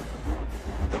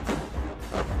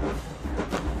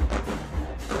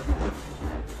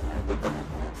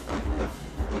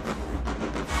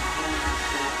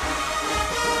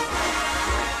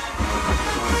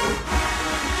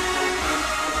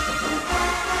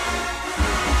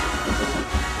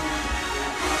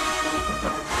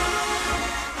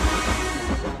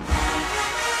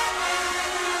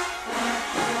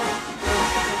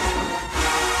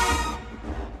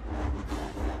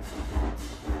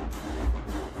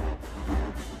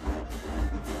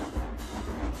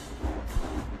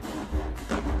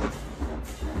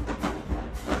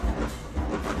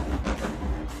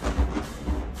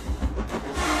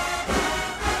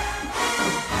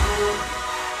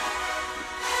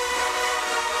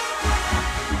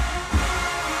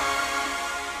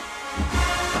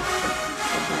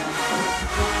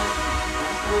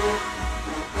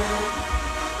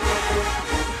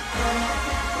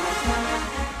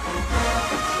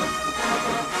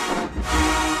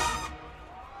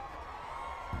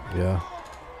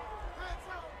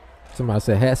 Somebody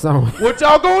said hat song. What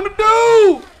y'all gonna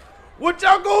do? What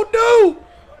y'all gonna do?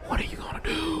 What are you gonna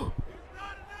do?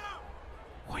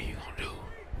 What are you gonna do?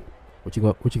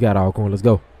 What you got, Alcorn? Let's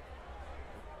go.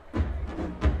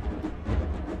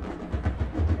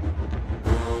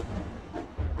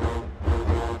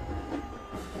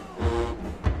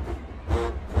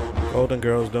 Golden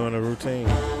Girls doing a routine.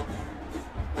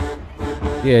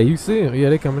 Yeah, you see them. Yeah,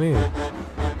 they coming in.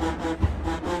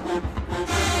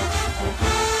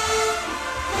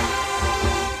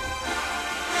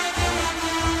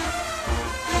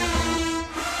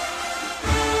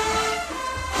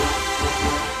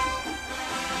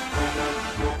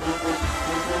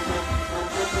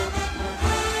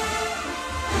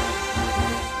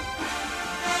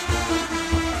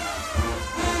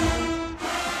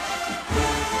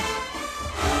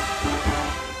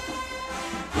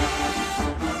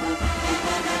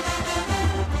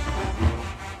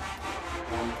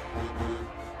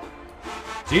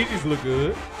 Gigi's look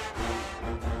good.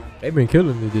 They've been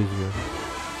killing me this year.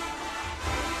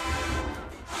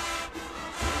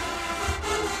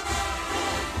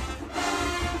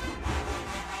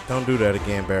 Don't do that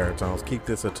again, baritones. Keep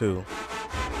this a 2.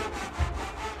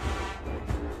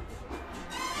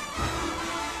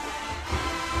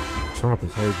 Trump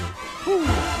is hurting.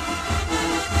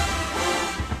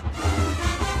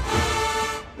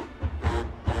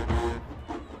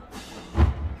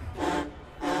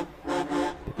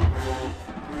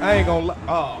 I ain't gonna lie.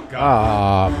 Oh God.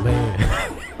 Ah, man.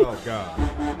 Oh God.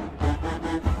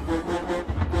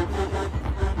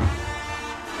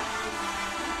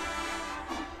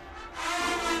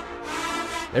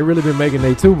 They really been making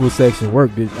their tuba section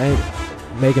work. Ain't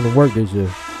making them work this year.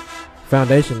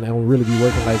 Foundation don't really be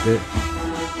working like that.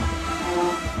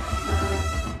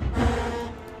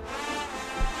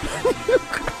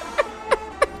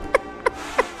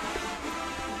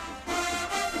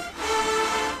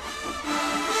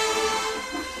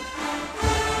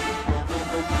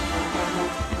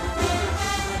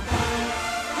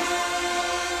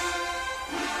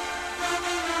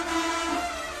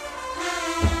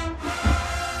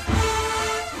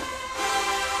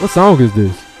 What song is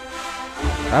this?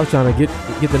 I was trying to get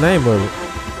the name of it.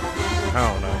 I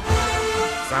don't know.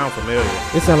 Sound familiar.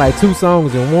 It sound like 2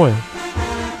 songs in one.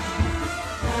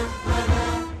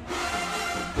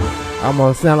 I'm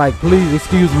gonna sound like "Please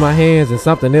Excuse My Hands" and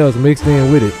something else mixed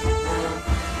in with it.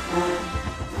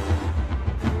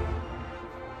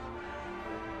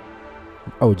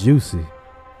 Oh, Juicy.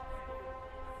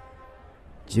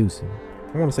 Juicy.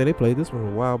 I want to say they played this one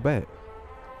a while back.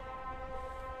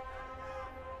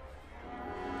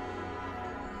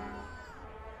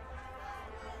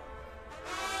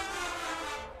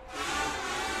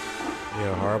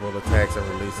 Yeah, Horrible Attacks and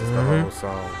Releases the whole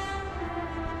song.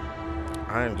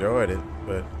 I enjoyed it,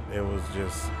 but it was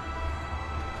just...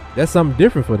 That's something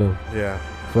different for them. Yeah.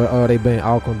 For they band,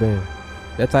 Alcorn band.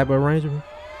 That type of arrangement.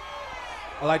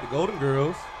 I like the Golden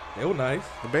Girls. They were nice.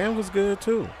 The band was good,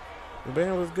 too. The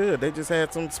band was good. They just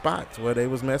had some spots where they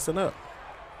was messing up.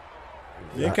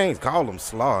 You can't call them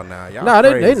slaw now. Y'all No,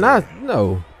 they crazy. not.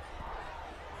 No.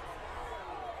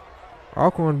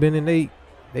 Alcorn been in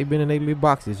they been in their little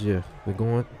boxes. Yeah,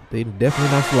 they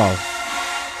definitely not slaw.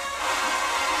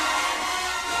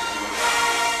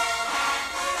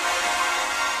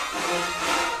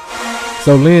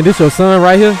 So Lynn, this your son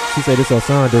right here? She said this her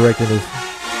son directing this.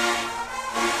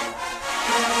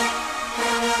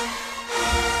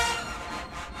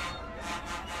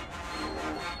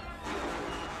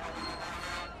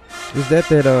 Is that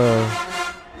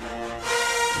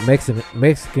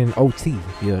Mexican OT?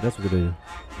 Yeah, that's what it is.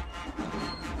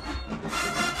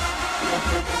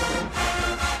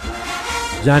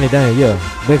 Johnny Dang, yeah,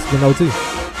 Mexican OT.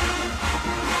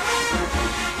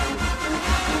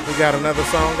 We got another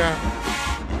song guy?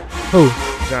 Who?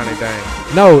 Johnny Dang.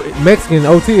 No, Mexican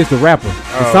OT is the rapper.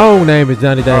 The song name is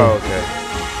Johnny Dang. Oh, okay.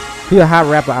 He a hot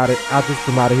rapper out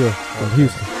from out of here, from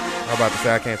Houston. I'm about to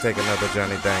say I can't take another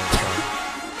Johnny Dang song.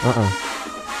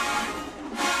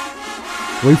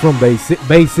 We from Bay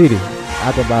City,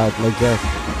 out there by Lake Jackson.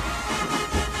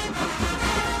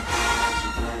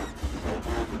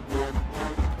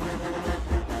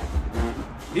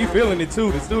 He feeling it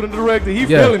too. The student director, he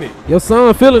feeling it. Your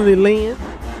son feeling it, Lynn.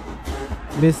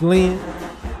 Miss Lynn.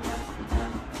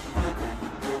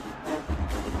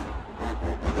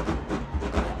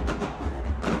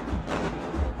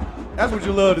 That's what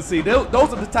you love to see. Those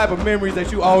are the type of memories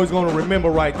that you always gonna remember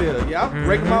right there. Yeah, I'm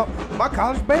breaking my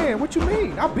college band. What you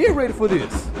mean? I've been ready for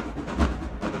this.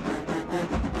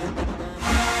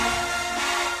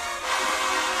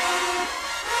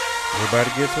 Everybody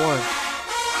gets one.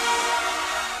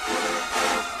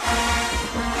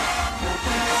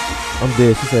 I'm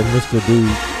dead. She said, Mr. Dude.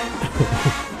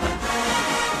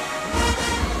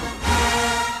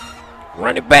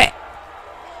 Run it back.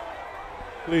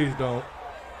 Please don't.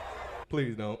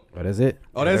 Please don't. Oh, that's it?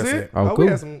 Oh, that's it? Oh, cool.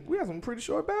 We had some pretty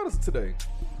short battles today.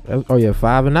 Oh, yeah,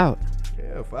 5 and out.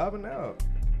 Yeah, 5 and out.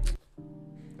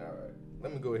 All right.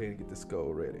 Let me go ahead and get the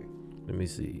score ready. Let me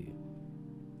see.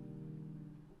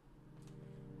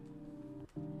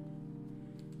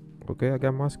 Okay, I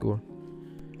got my score.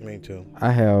 Me too.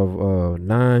 I have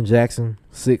 9 Jackson,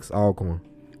 6 Alcorn.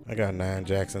 I got 9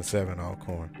 Jackson, 7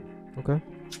 Alcorn. Okay.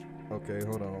 Okay,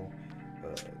 hold on.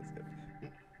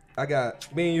 I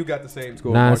got me and you got the same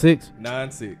score. 9-6.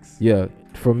 9-6. Yeah,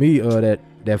 for me, that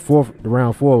fourth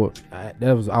round 4,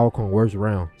 that was Alcorn worst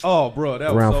round. Oh, bro,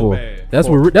 that round was so 4. bad.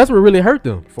 That's what really hurt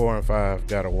them. 4 and 5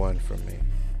 got a 1 from me.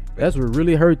 That's what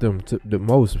really hurt them the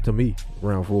most to me.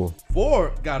 Round 4.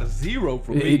 4 got a 0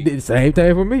 for me. It did the same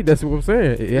thing for me. That's what I'm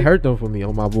saying. It hurt them for me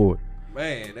on my board.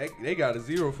 Man, they got a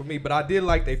 0 for me. But I did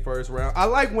like their first round. I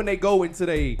like when they go into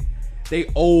they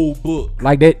old book.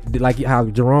 Like that, like how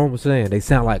Jerome was saying, they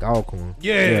sound like Alcorn.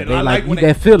 Yeah, they I like when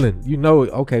that feeling. You know,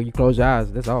 okay, you close your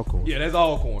eyes, that's Alcorn. Yeah, that's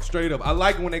Alcorn, straight up. I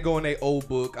like when they go in their old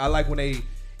book. I like when they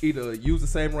either use the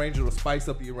same arrangement or spice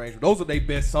up the arrangement. Those are their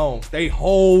best songs. They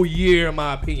whole year, in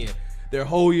my opinion. Their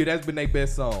whole year, that's been their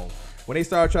best song. When they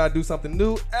start trying to do something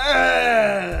new,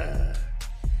 I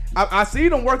see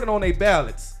them working on their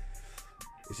ballads.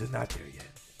 It's just not there yet.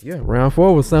 Yeah, round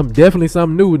 4 was definitely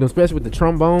something new with them, especially with the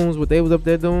trombones, what they was up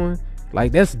there doing.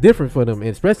 Like, that's different for them, and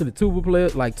especially the tuba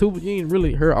players. Like, tuba, you ain't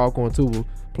really heard Alcorn tuba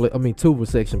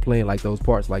section playing like those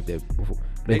parts like that before,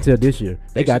 until this year.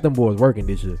 They got them boys working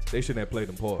this year. They shouldn't have played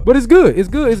them parts. But it's good. It's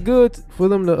good for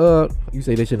them to. You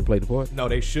say they shouldn't play the part? No,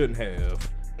 they shouldn't have.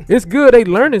 It's good. They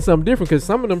learning something different because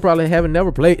some of them probably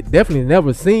definitely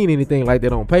never seen anything like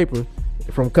that on paper,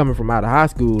 coming from out of high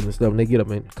school and stuff. And they get up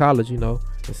in college, and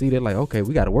see they're like, okay,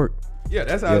 we got to work. Yeah,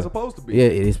 that's how it's supposed to be. Yeah,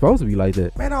 it's supposed to be like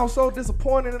that. Man, I was so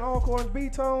disappointed in Alcorn's B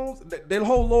tones. Their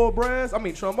whole lower brass. I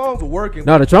mean, trombones were working.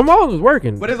 No, the trombones was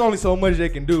working. But there's only so much they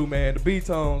can do, man. The B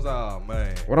tones, oh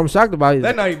man. What I'm shocked about is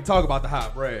let's not even talk about the high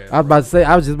brass. I was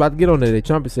just about to get on the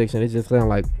trumpet section. It just sound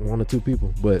like 1 or 2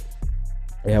 people, but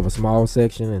they have a small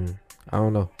section, and I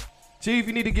don't know. Chief,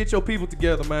 you need to get your people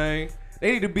together, man.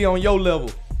 They need to be on your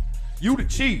level. You the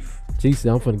chief. Chief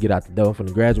said, I'm finna get out the door. I'm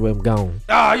finna graduate. I'm gone.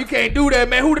 You can't do that,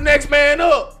 man. Who the next man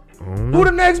up? Who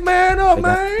the next man up,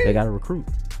 man? They got to recruit.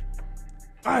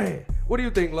 Man, what do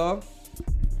you think, Love?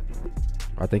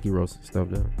 I think he wrote some stuff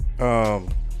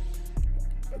down.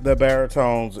 The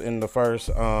baritones in the first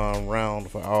round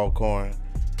for Alcorn.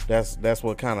 That's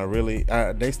what kind of really.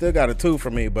 They still got a 2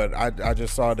 for me, but I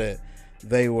just saw that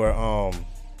they were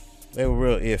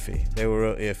real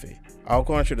iffy.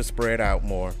 Alcorn should have spread out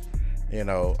more.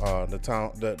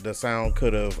 The sound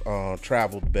could have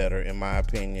traveled better, in my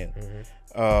opinion.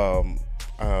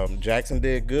 Jackson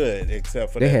did good,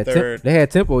 except for they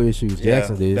had tempo issues.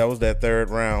 Jackson did. That was that third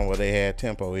round where they had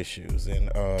tempo issues,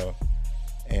 and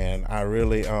I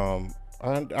really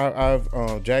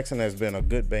Jackson has been a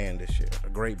good band this year, a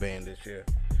great band this year,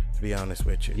 to be honest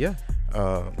with you. Yeah.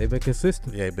 They've been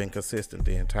consistent. Yeah, they've been consistent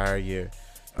the entire year.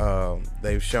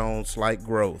 They've shown slight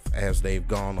growth as they've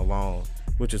gone along,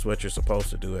 which is what you're supposed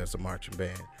to do as a marching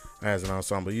band, as an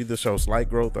ensemble. You either show slight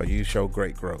growth or you show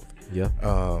great growth. Yeah.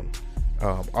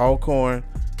 Alcorn,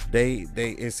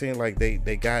 it seemed like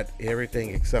they got everything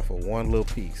except for one little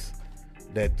piece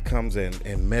that comes in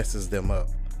and messes them up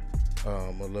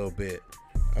a little bit.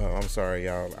 I'm sorry,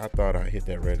 y'all. I thought I hit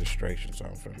that registration, so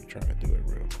I'm finna try to do it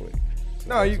real quick.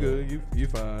 No, you good. You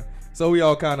fine. So we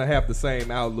all kind of have the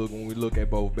same outlook when we look at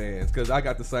both bands, because I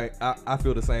got the same. I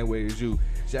feel the same way as you.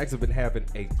 Jackson's been having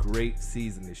a great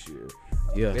season this year.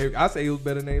 Yeah, I say it was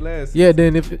better than they last. Yeah,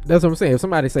 then if that's what I'm saying. If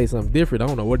somebody say something different, I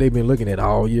don't know what they've been looking at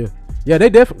all year. Yeah, they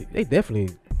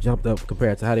definitely jumped up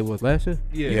compared to how they was last year.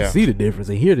 Yeah. You see the difference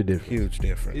and hear the difference. Huge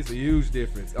difference. It's a huge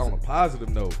difference on a positive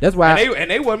note. That's why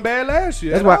and they wasn't bad last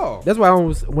year. That's why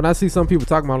when I see some people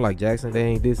talking about like Jackson, they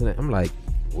ain't this and that, I'm like,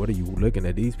 what are you looking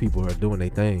at? These people are doing their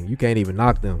thing. You can't even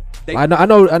knock them. I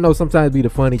know sometimes be the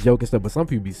funny joke and stuff, but some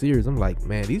people be serious. I'm like,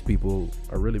 man, these people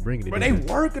are really bringing it. But they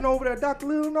working over there, Dr.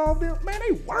 Lil and all them. Man,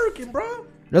 they working, bro.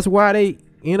 That's why they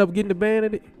end up getting the band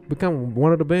of it, become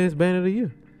one of the band of the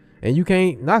year. And you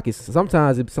can't knock it.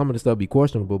 Sometimes some of the stuff be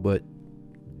questionable, but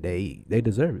they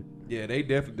deserve it. Yeah, they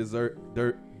definitely deserve.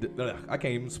 I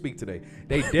can't even speak today.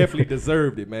 They definitely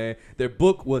deserved it, man. Their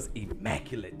book was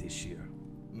immaculate this year,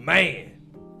 man.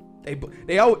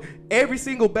 They every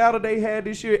single battle they had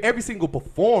this year, every single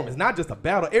performance, not just a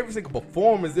battle, every single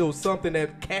performance, it was something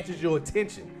that catches your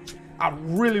attention. I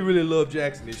really, really love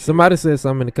Jackson this year. Somebody said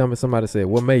something in the comments. Somebody said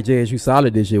what made JSU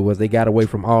solid this year was they got away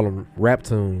from all them rap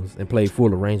tunes and played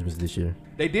full arrangements this year.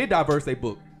 They did diverse their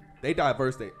book. They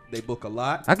book a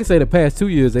lot. I can say the past 2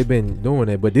 years they've been doing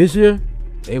that, but this year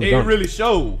it really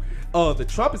showed. The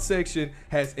trumpet section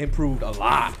has improved a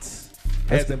lot.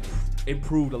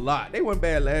 Improved a lot. They weren't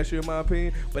bad last year, in my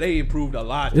opinion, but they improved a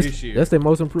lot this year. That's their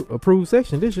most approved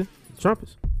section this year. The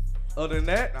trumpets. Other than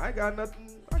that, I got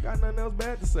nothing else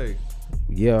bad to say.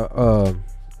 Yeah.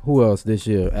 Who else this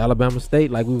year? Alabama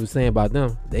State, like we were saying about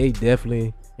them, they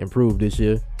definitely improved this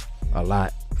year a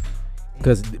lot.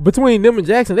 Cause between them and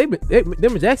Jackson, them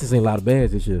and Jackson seen a lot of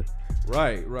bands this year.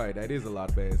 Right. That is a lot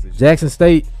of bands this year. Jackson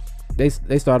State, they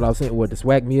started off saying the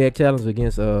SWAC MEAC challenge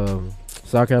against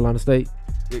South Carolina State.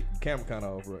 Camera kind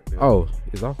of off right there. Oh,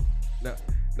 it's off.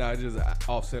 No, it's just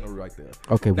off center right there.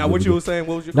 Okay. Now, what you were saying?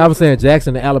 What was your? Now I was saying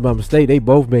Jackson and Alabama State. They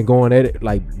both been going at it,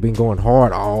 been going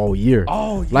hard all year.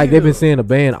 Oh, yeah. Like they've been seeing a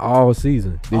band all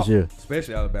season this year.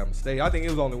 Especially Alabama State. I think it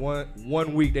was only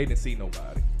one week they didn't see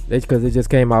nobody. That's because they just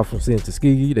came out from seeing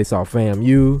Tuskegee. They saw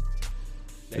FAMU.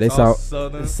 They saw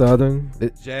Southern,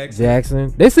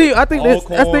 Jackson. They see. I think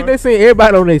they seen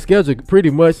everybody on their schedule pretty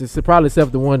much. It's probably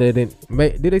except the one that didn't.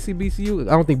 Did they see BCU?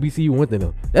 I don't think BCU went to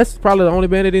them. That's probably the only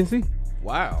band they didn't see.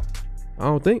 Wow. I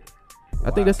don't think.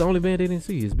 I think that's the only band they didn't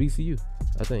see is BCU.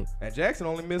 I think. And Jackson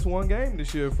only missed one game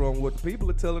this year from what the people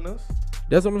are telling us.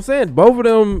 That's what I'm saying. Both of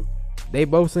them, they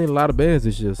both seen a lot of bands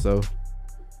this year. So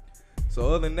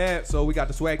other than that, we got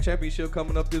the SWAC championship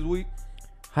coming up this week.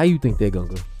 How you think they're gonna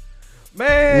go?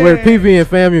 Man, where PV and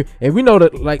FAMU, and we know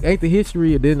that ain't the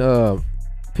history. And then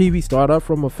PV started up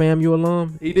from a FAMU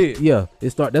alum. He did. Yeah,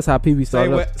 that's how PV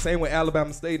started. Same with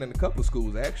Alabama State and a couple of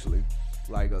schools actually.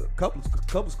 Like a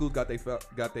couple schools got they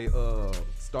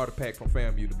starter pack from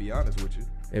FAMU. To be honest with you.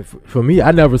 And for me,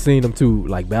 I never seen them two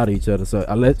battle each other.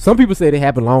 So some people say they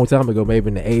happened a long time ago, maybe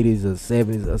in the 80s or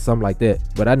 70s or something like that.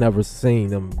 But I never seen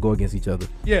them go against each other.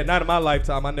 Yeah, not in my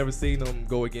lifetime. I never seen them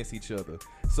go against each other.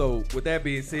 So with that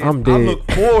being said, I'm dead. I look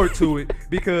forward to it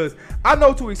because I know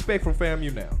what to expect from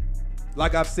FAMU now.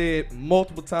 Like I've said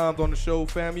multiple times on the show,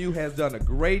 FAMU has done a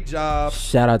great job.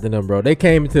 Shout out to them, bro. They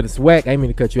came into the SWAC. I didn't mean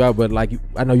to cut you out, but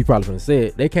I know you probably gonna say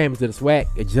it. They came into the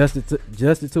SWAC,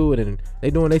 adjusted to it, and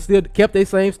they still kept their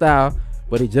same style,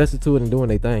 but adjusted to it and doing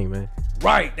their thing, man.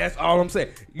 Right, that's all I'm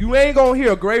saying. You ain't gonna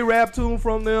hear a great rap tune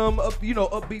from them,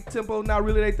 upbeat tempo, not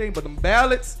really their thing, but them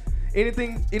ballads,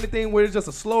 anything where it's just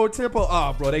a slower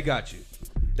tempo, bro, they got you.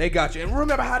 They got you. And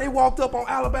remember how they walked up on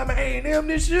Alabama A&M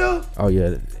this year? Oh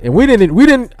yeah, and we didn't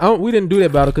do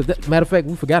that battle because matter of fact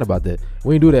we forgot about that.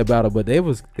 We didn't do that battle, but they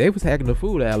was hacking the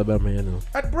food at Alabama A&M.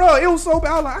 Bro, it was so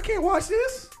bad. I was like, I can't watch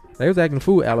this. They was hacking the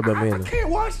food at Alabama A&M. I can't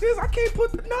watch this. I can't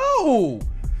put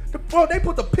bro, they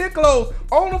put the piccolos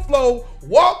on the floor,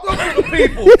 walked up to the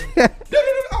people.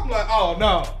 I'm like, oh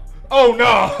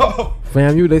no.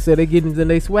 FAMU, they said they getting in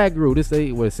their SWAC group. This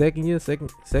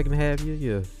second half year,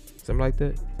 yeah. Something like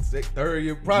that. Third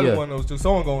year, probably one of those two.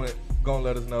 Someone gonna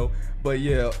let us know. But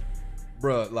yeah,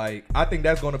 bro, I think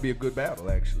that's gonna be a good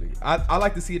battle. Actually, I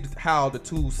like to see how the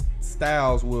two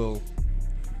styles will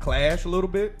clash a little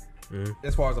bit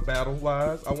as far as a battle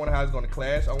wise. I wonder how it's gonna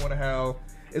clash. I wonder how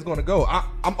it's gonna go.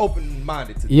 I'm open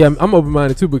minded to. Yeah, I'm open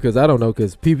minded too because I don't know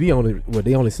because PV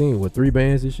they only seen 3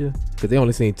 bands this year because they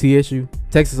only seen TSU,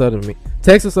 Texas Southern,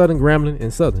 Grambling,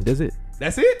 and Southern. That's it.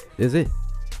 That's it.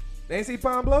 They ain't see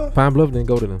Pine Bluff? Pine Bluff didn't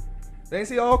go to them. They ain't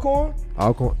see Alcorn?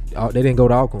 They didn't go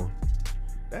to Alcorn.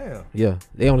 Damn. Yeah,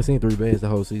 they only seen 3 bands the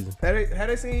whole season. Had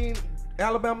they seen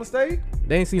Alabama State?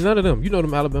 They ain't seen none of them. You know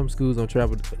them Alabama schools don't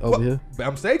travel over here.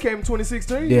 Alabama State came in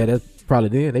 2016. Yeah, that's probably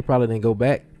then. They probably didn't go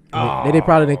back. They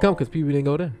probably didn't come because people didn't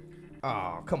go there.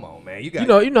 Oh, come on, man. You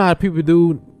know how people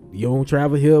do. You don't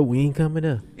travel here, we ain't coming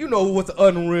there. You know what's the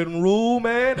unwritten rule,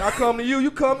 man. I come to you,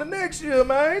 you come to next year,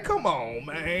 man. Come on,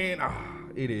 man.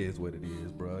 It is what it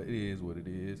is, bro. It is what it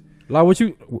is. Like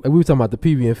we were talking about the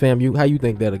PV and FAMU. How you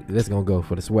think that's gonna go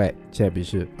for the SWAC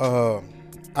championship?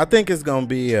 I think it's gonna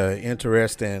be an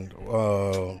interesting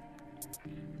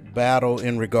battle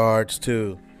in regards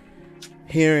to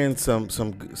hearing some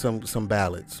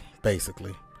ballads.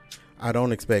 Basically, I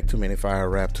don't expect too many fire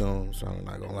rap tunes. I'm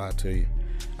not gonna lie to you.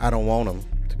 I don't want them,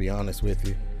 to be honest with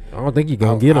you. I don't think you're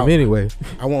gonna get them anyway.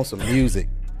 I want some music,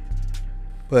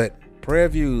 but Prairie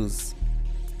View's.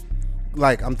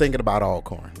 Like, I'm thinking about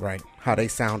Alcorn, right? How they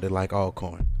sounded like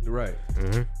Alcorn. Right.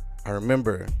 Mm-hmm. I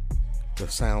remember the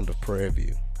sound of Prairie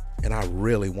View, and I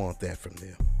really want that from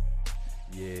them.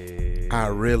 Yeah. I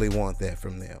really want that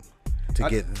from them. To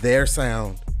get their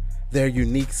sound, their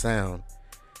unique sound,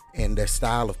 and their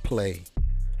style of play.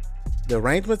 The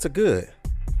arrangements are good,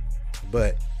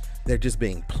 but they're just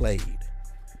being played.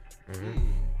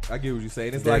 I get what you're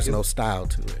saying. It's There's like no style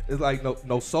to it. it's like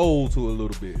no soul to it a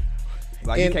little bit.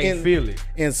 Like you can't feel it.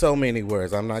 In so many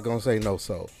words. I'm not gonna say no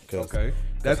soul. Okay,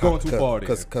 that's going too far.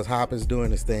 Because Hop is doing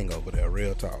his thing over there.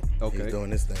 Real talk. Okay, he's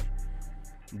doing his thing.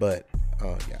 But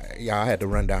I had to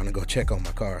run down and go check on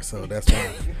my car, so that's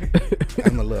why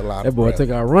I'm a little out That of boy breath. took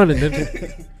out running, didn't he?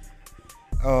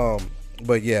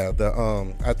 But yeah,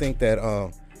 I think that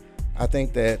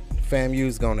FAMU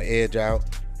is gonna edge out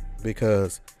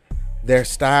because their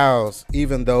styles,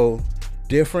 even though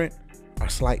different, are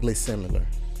slightly similar.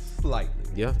 Slightly.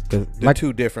 Yeah, They're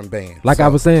two different bands. Like I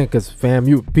was saying, because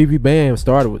FAMU PV Band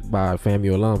started by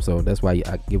FAMU alum, so that's why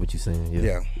I get what you're saying.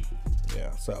 Yeah.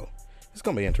 So it's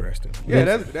gonna be interesting.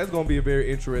 Yeah, that's gonna be a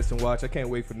very interesting watch. I can't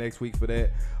wait for next week for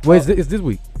that. Well, it's this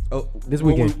week. Oh, this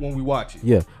weekend when we watch it.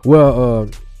 Yeah. Well,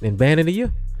 in Band of the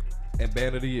Year. And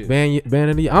Band of the Year. Band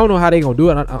of the Year. I don't know how they gonna do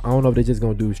it. I don't know if they just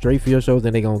gonna do straight field shows,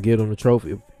 then they gonna give them the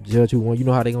trophy. Judge who won. You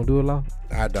know how they gonna do it, Law?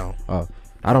 I don't.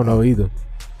 I don't know either.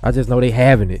 I just know they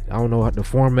having it. I don't know the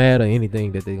format or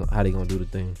anything that how they gonna do the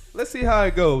thing. Let's see how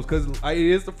it goes, because it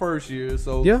is the first year.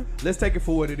 So yeah, let's take it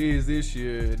for what it is this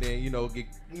year, and then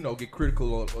get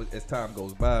critical as time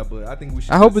goes by. But I think we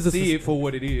should see it for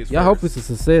what it is. Yeah, I hope it's a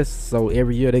success. So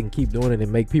every year they can keep doing it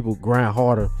and make people grind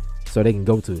harder, so they can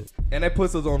go to it. And that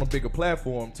puts us on a bigger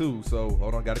platform too. So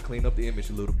hold on, got to clean up the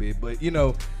image a little bit, but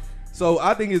So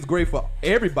I think it's great for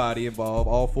everybody involved,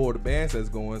 all four of the bands that's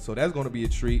going. So that's going to be a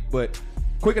treat. But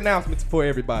quick announcements for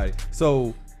everybody.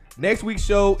 So next week's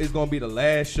show is going to be the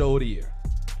last show of the year.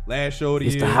 Last show of the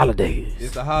year. It's the holidays.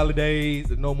 It's the holidays.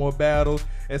 There's no more battles.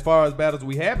 As far as battles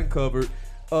we haven't covered,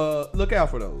 look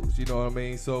out for those. You know what I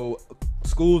mean? So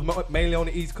schools mainly on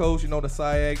the East Coast, the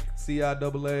SIAC,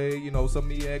 CIAA, some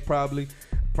MEAC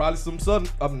probably some some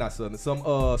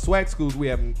SWAC schools we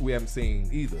haven't seen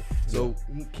either. So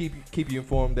keep you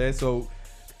informed there. So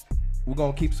we're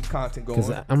gonna keep some content going.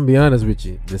 I'm gonna be honest with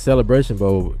you, the Celebration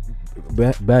Bowl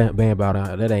band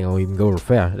battle, that ain't gonna even go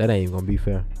fair. That ain't even gonna be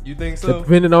fair. You think so?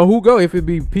 Depending on who go, if it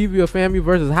be PV or FAMU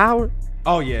versus Howard.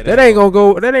 Oh yeah, that ain't gonna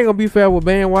go. That ain't gonna be fair with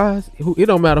band wise. It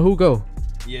don't matter who go.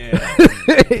 Yeah,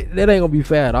 that ain't gonna be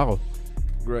fair at all.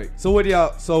 Great. So what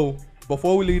y'all? So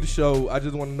before we leave the show, I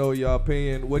just want to know y'all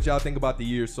opinion. What y'all think about the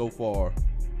year so far?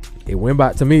 It went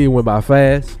by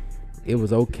fast. It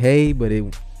was okay, but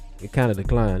it kind of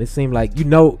declined. It seemed like you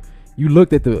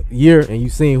looked at the year and you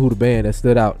seen who the band that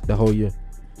stood out the whole year.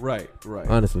 Right.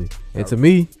 Honestly, and to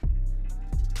me,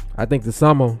 I think the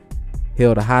summer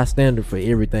held a high standard for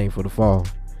everything for the fall.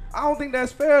 I don't think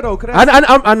that's fair though.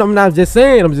 I'm not just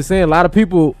saying. I'm just saying a lot of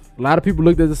people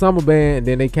looked at the summer band and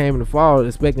then they came in the fall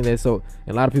expecting that. So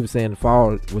and a lot of people saying the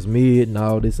fall was mid and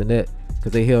all this and that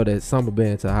because they held that summer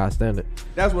band to a high standard.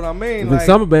 That's what I mean. The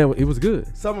summer band, it was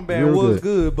good. Summer band was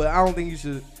good, but I don't think you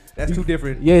should. That's two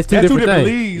different. Yeah, it's two different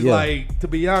leagues. Yeah. Like to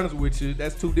be honest with you,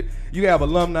 that's two. You have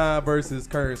alumni versus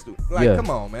current students. Like, come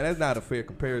on, man, that's not a fair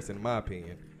comparison in my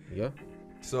opinion. Yeah.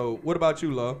 So what about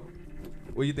you, Love?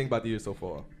 What do you think about the year so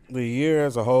far? The year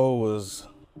as a whole was,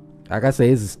 like I say,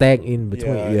 it's a stack in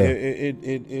between.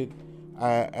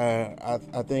 I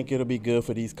think it'll be good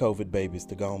for these COVID babies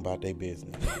to go on about their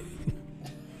business.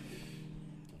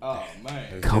 Oh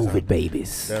man, COVID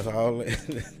babies. That's all.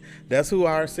 That's who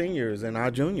our seniors and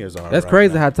our juniors are. That's right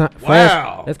crazy now. how time.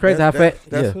 Wow. That's crazy how fast.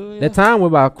 Yeah. That time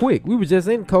went by quick. We were just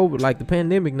in COVID, like the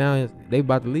pandemic. Now they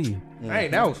about to leave. Hey,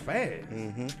 that was fast.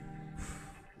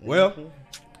 Well,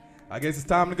 I guess it's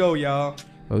time to go, y'all.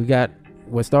 Well, we got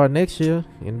what start next year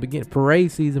in the beginning.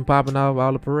 Parade season popping off.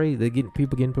 All the parades.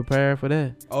 People getting prepared for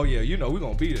that. Oh yeah, we're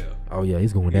gonna be there. Oh yeah,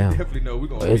 it's going down. Definitely know we're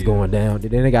gonna. It's going down.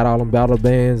 Then they got all them battle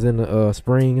bands in the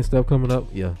spring and stuff coming up.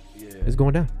 Yeah, it's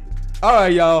going down. All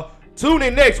right, y'all. Tune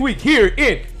in next week here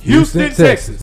in Houston, Texas.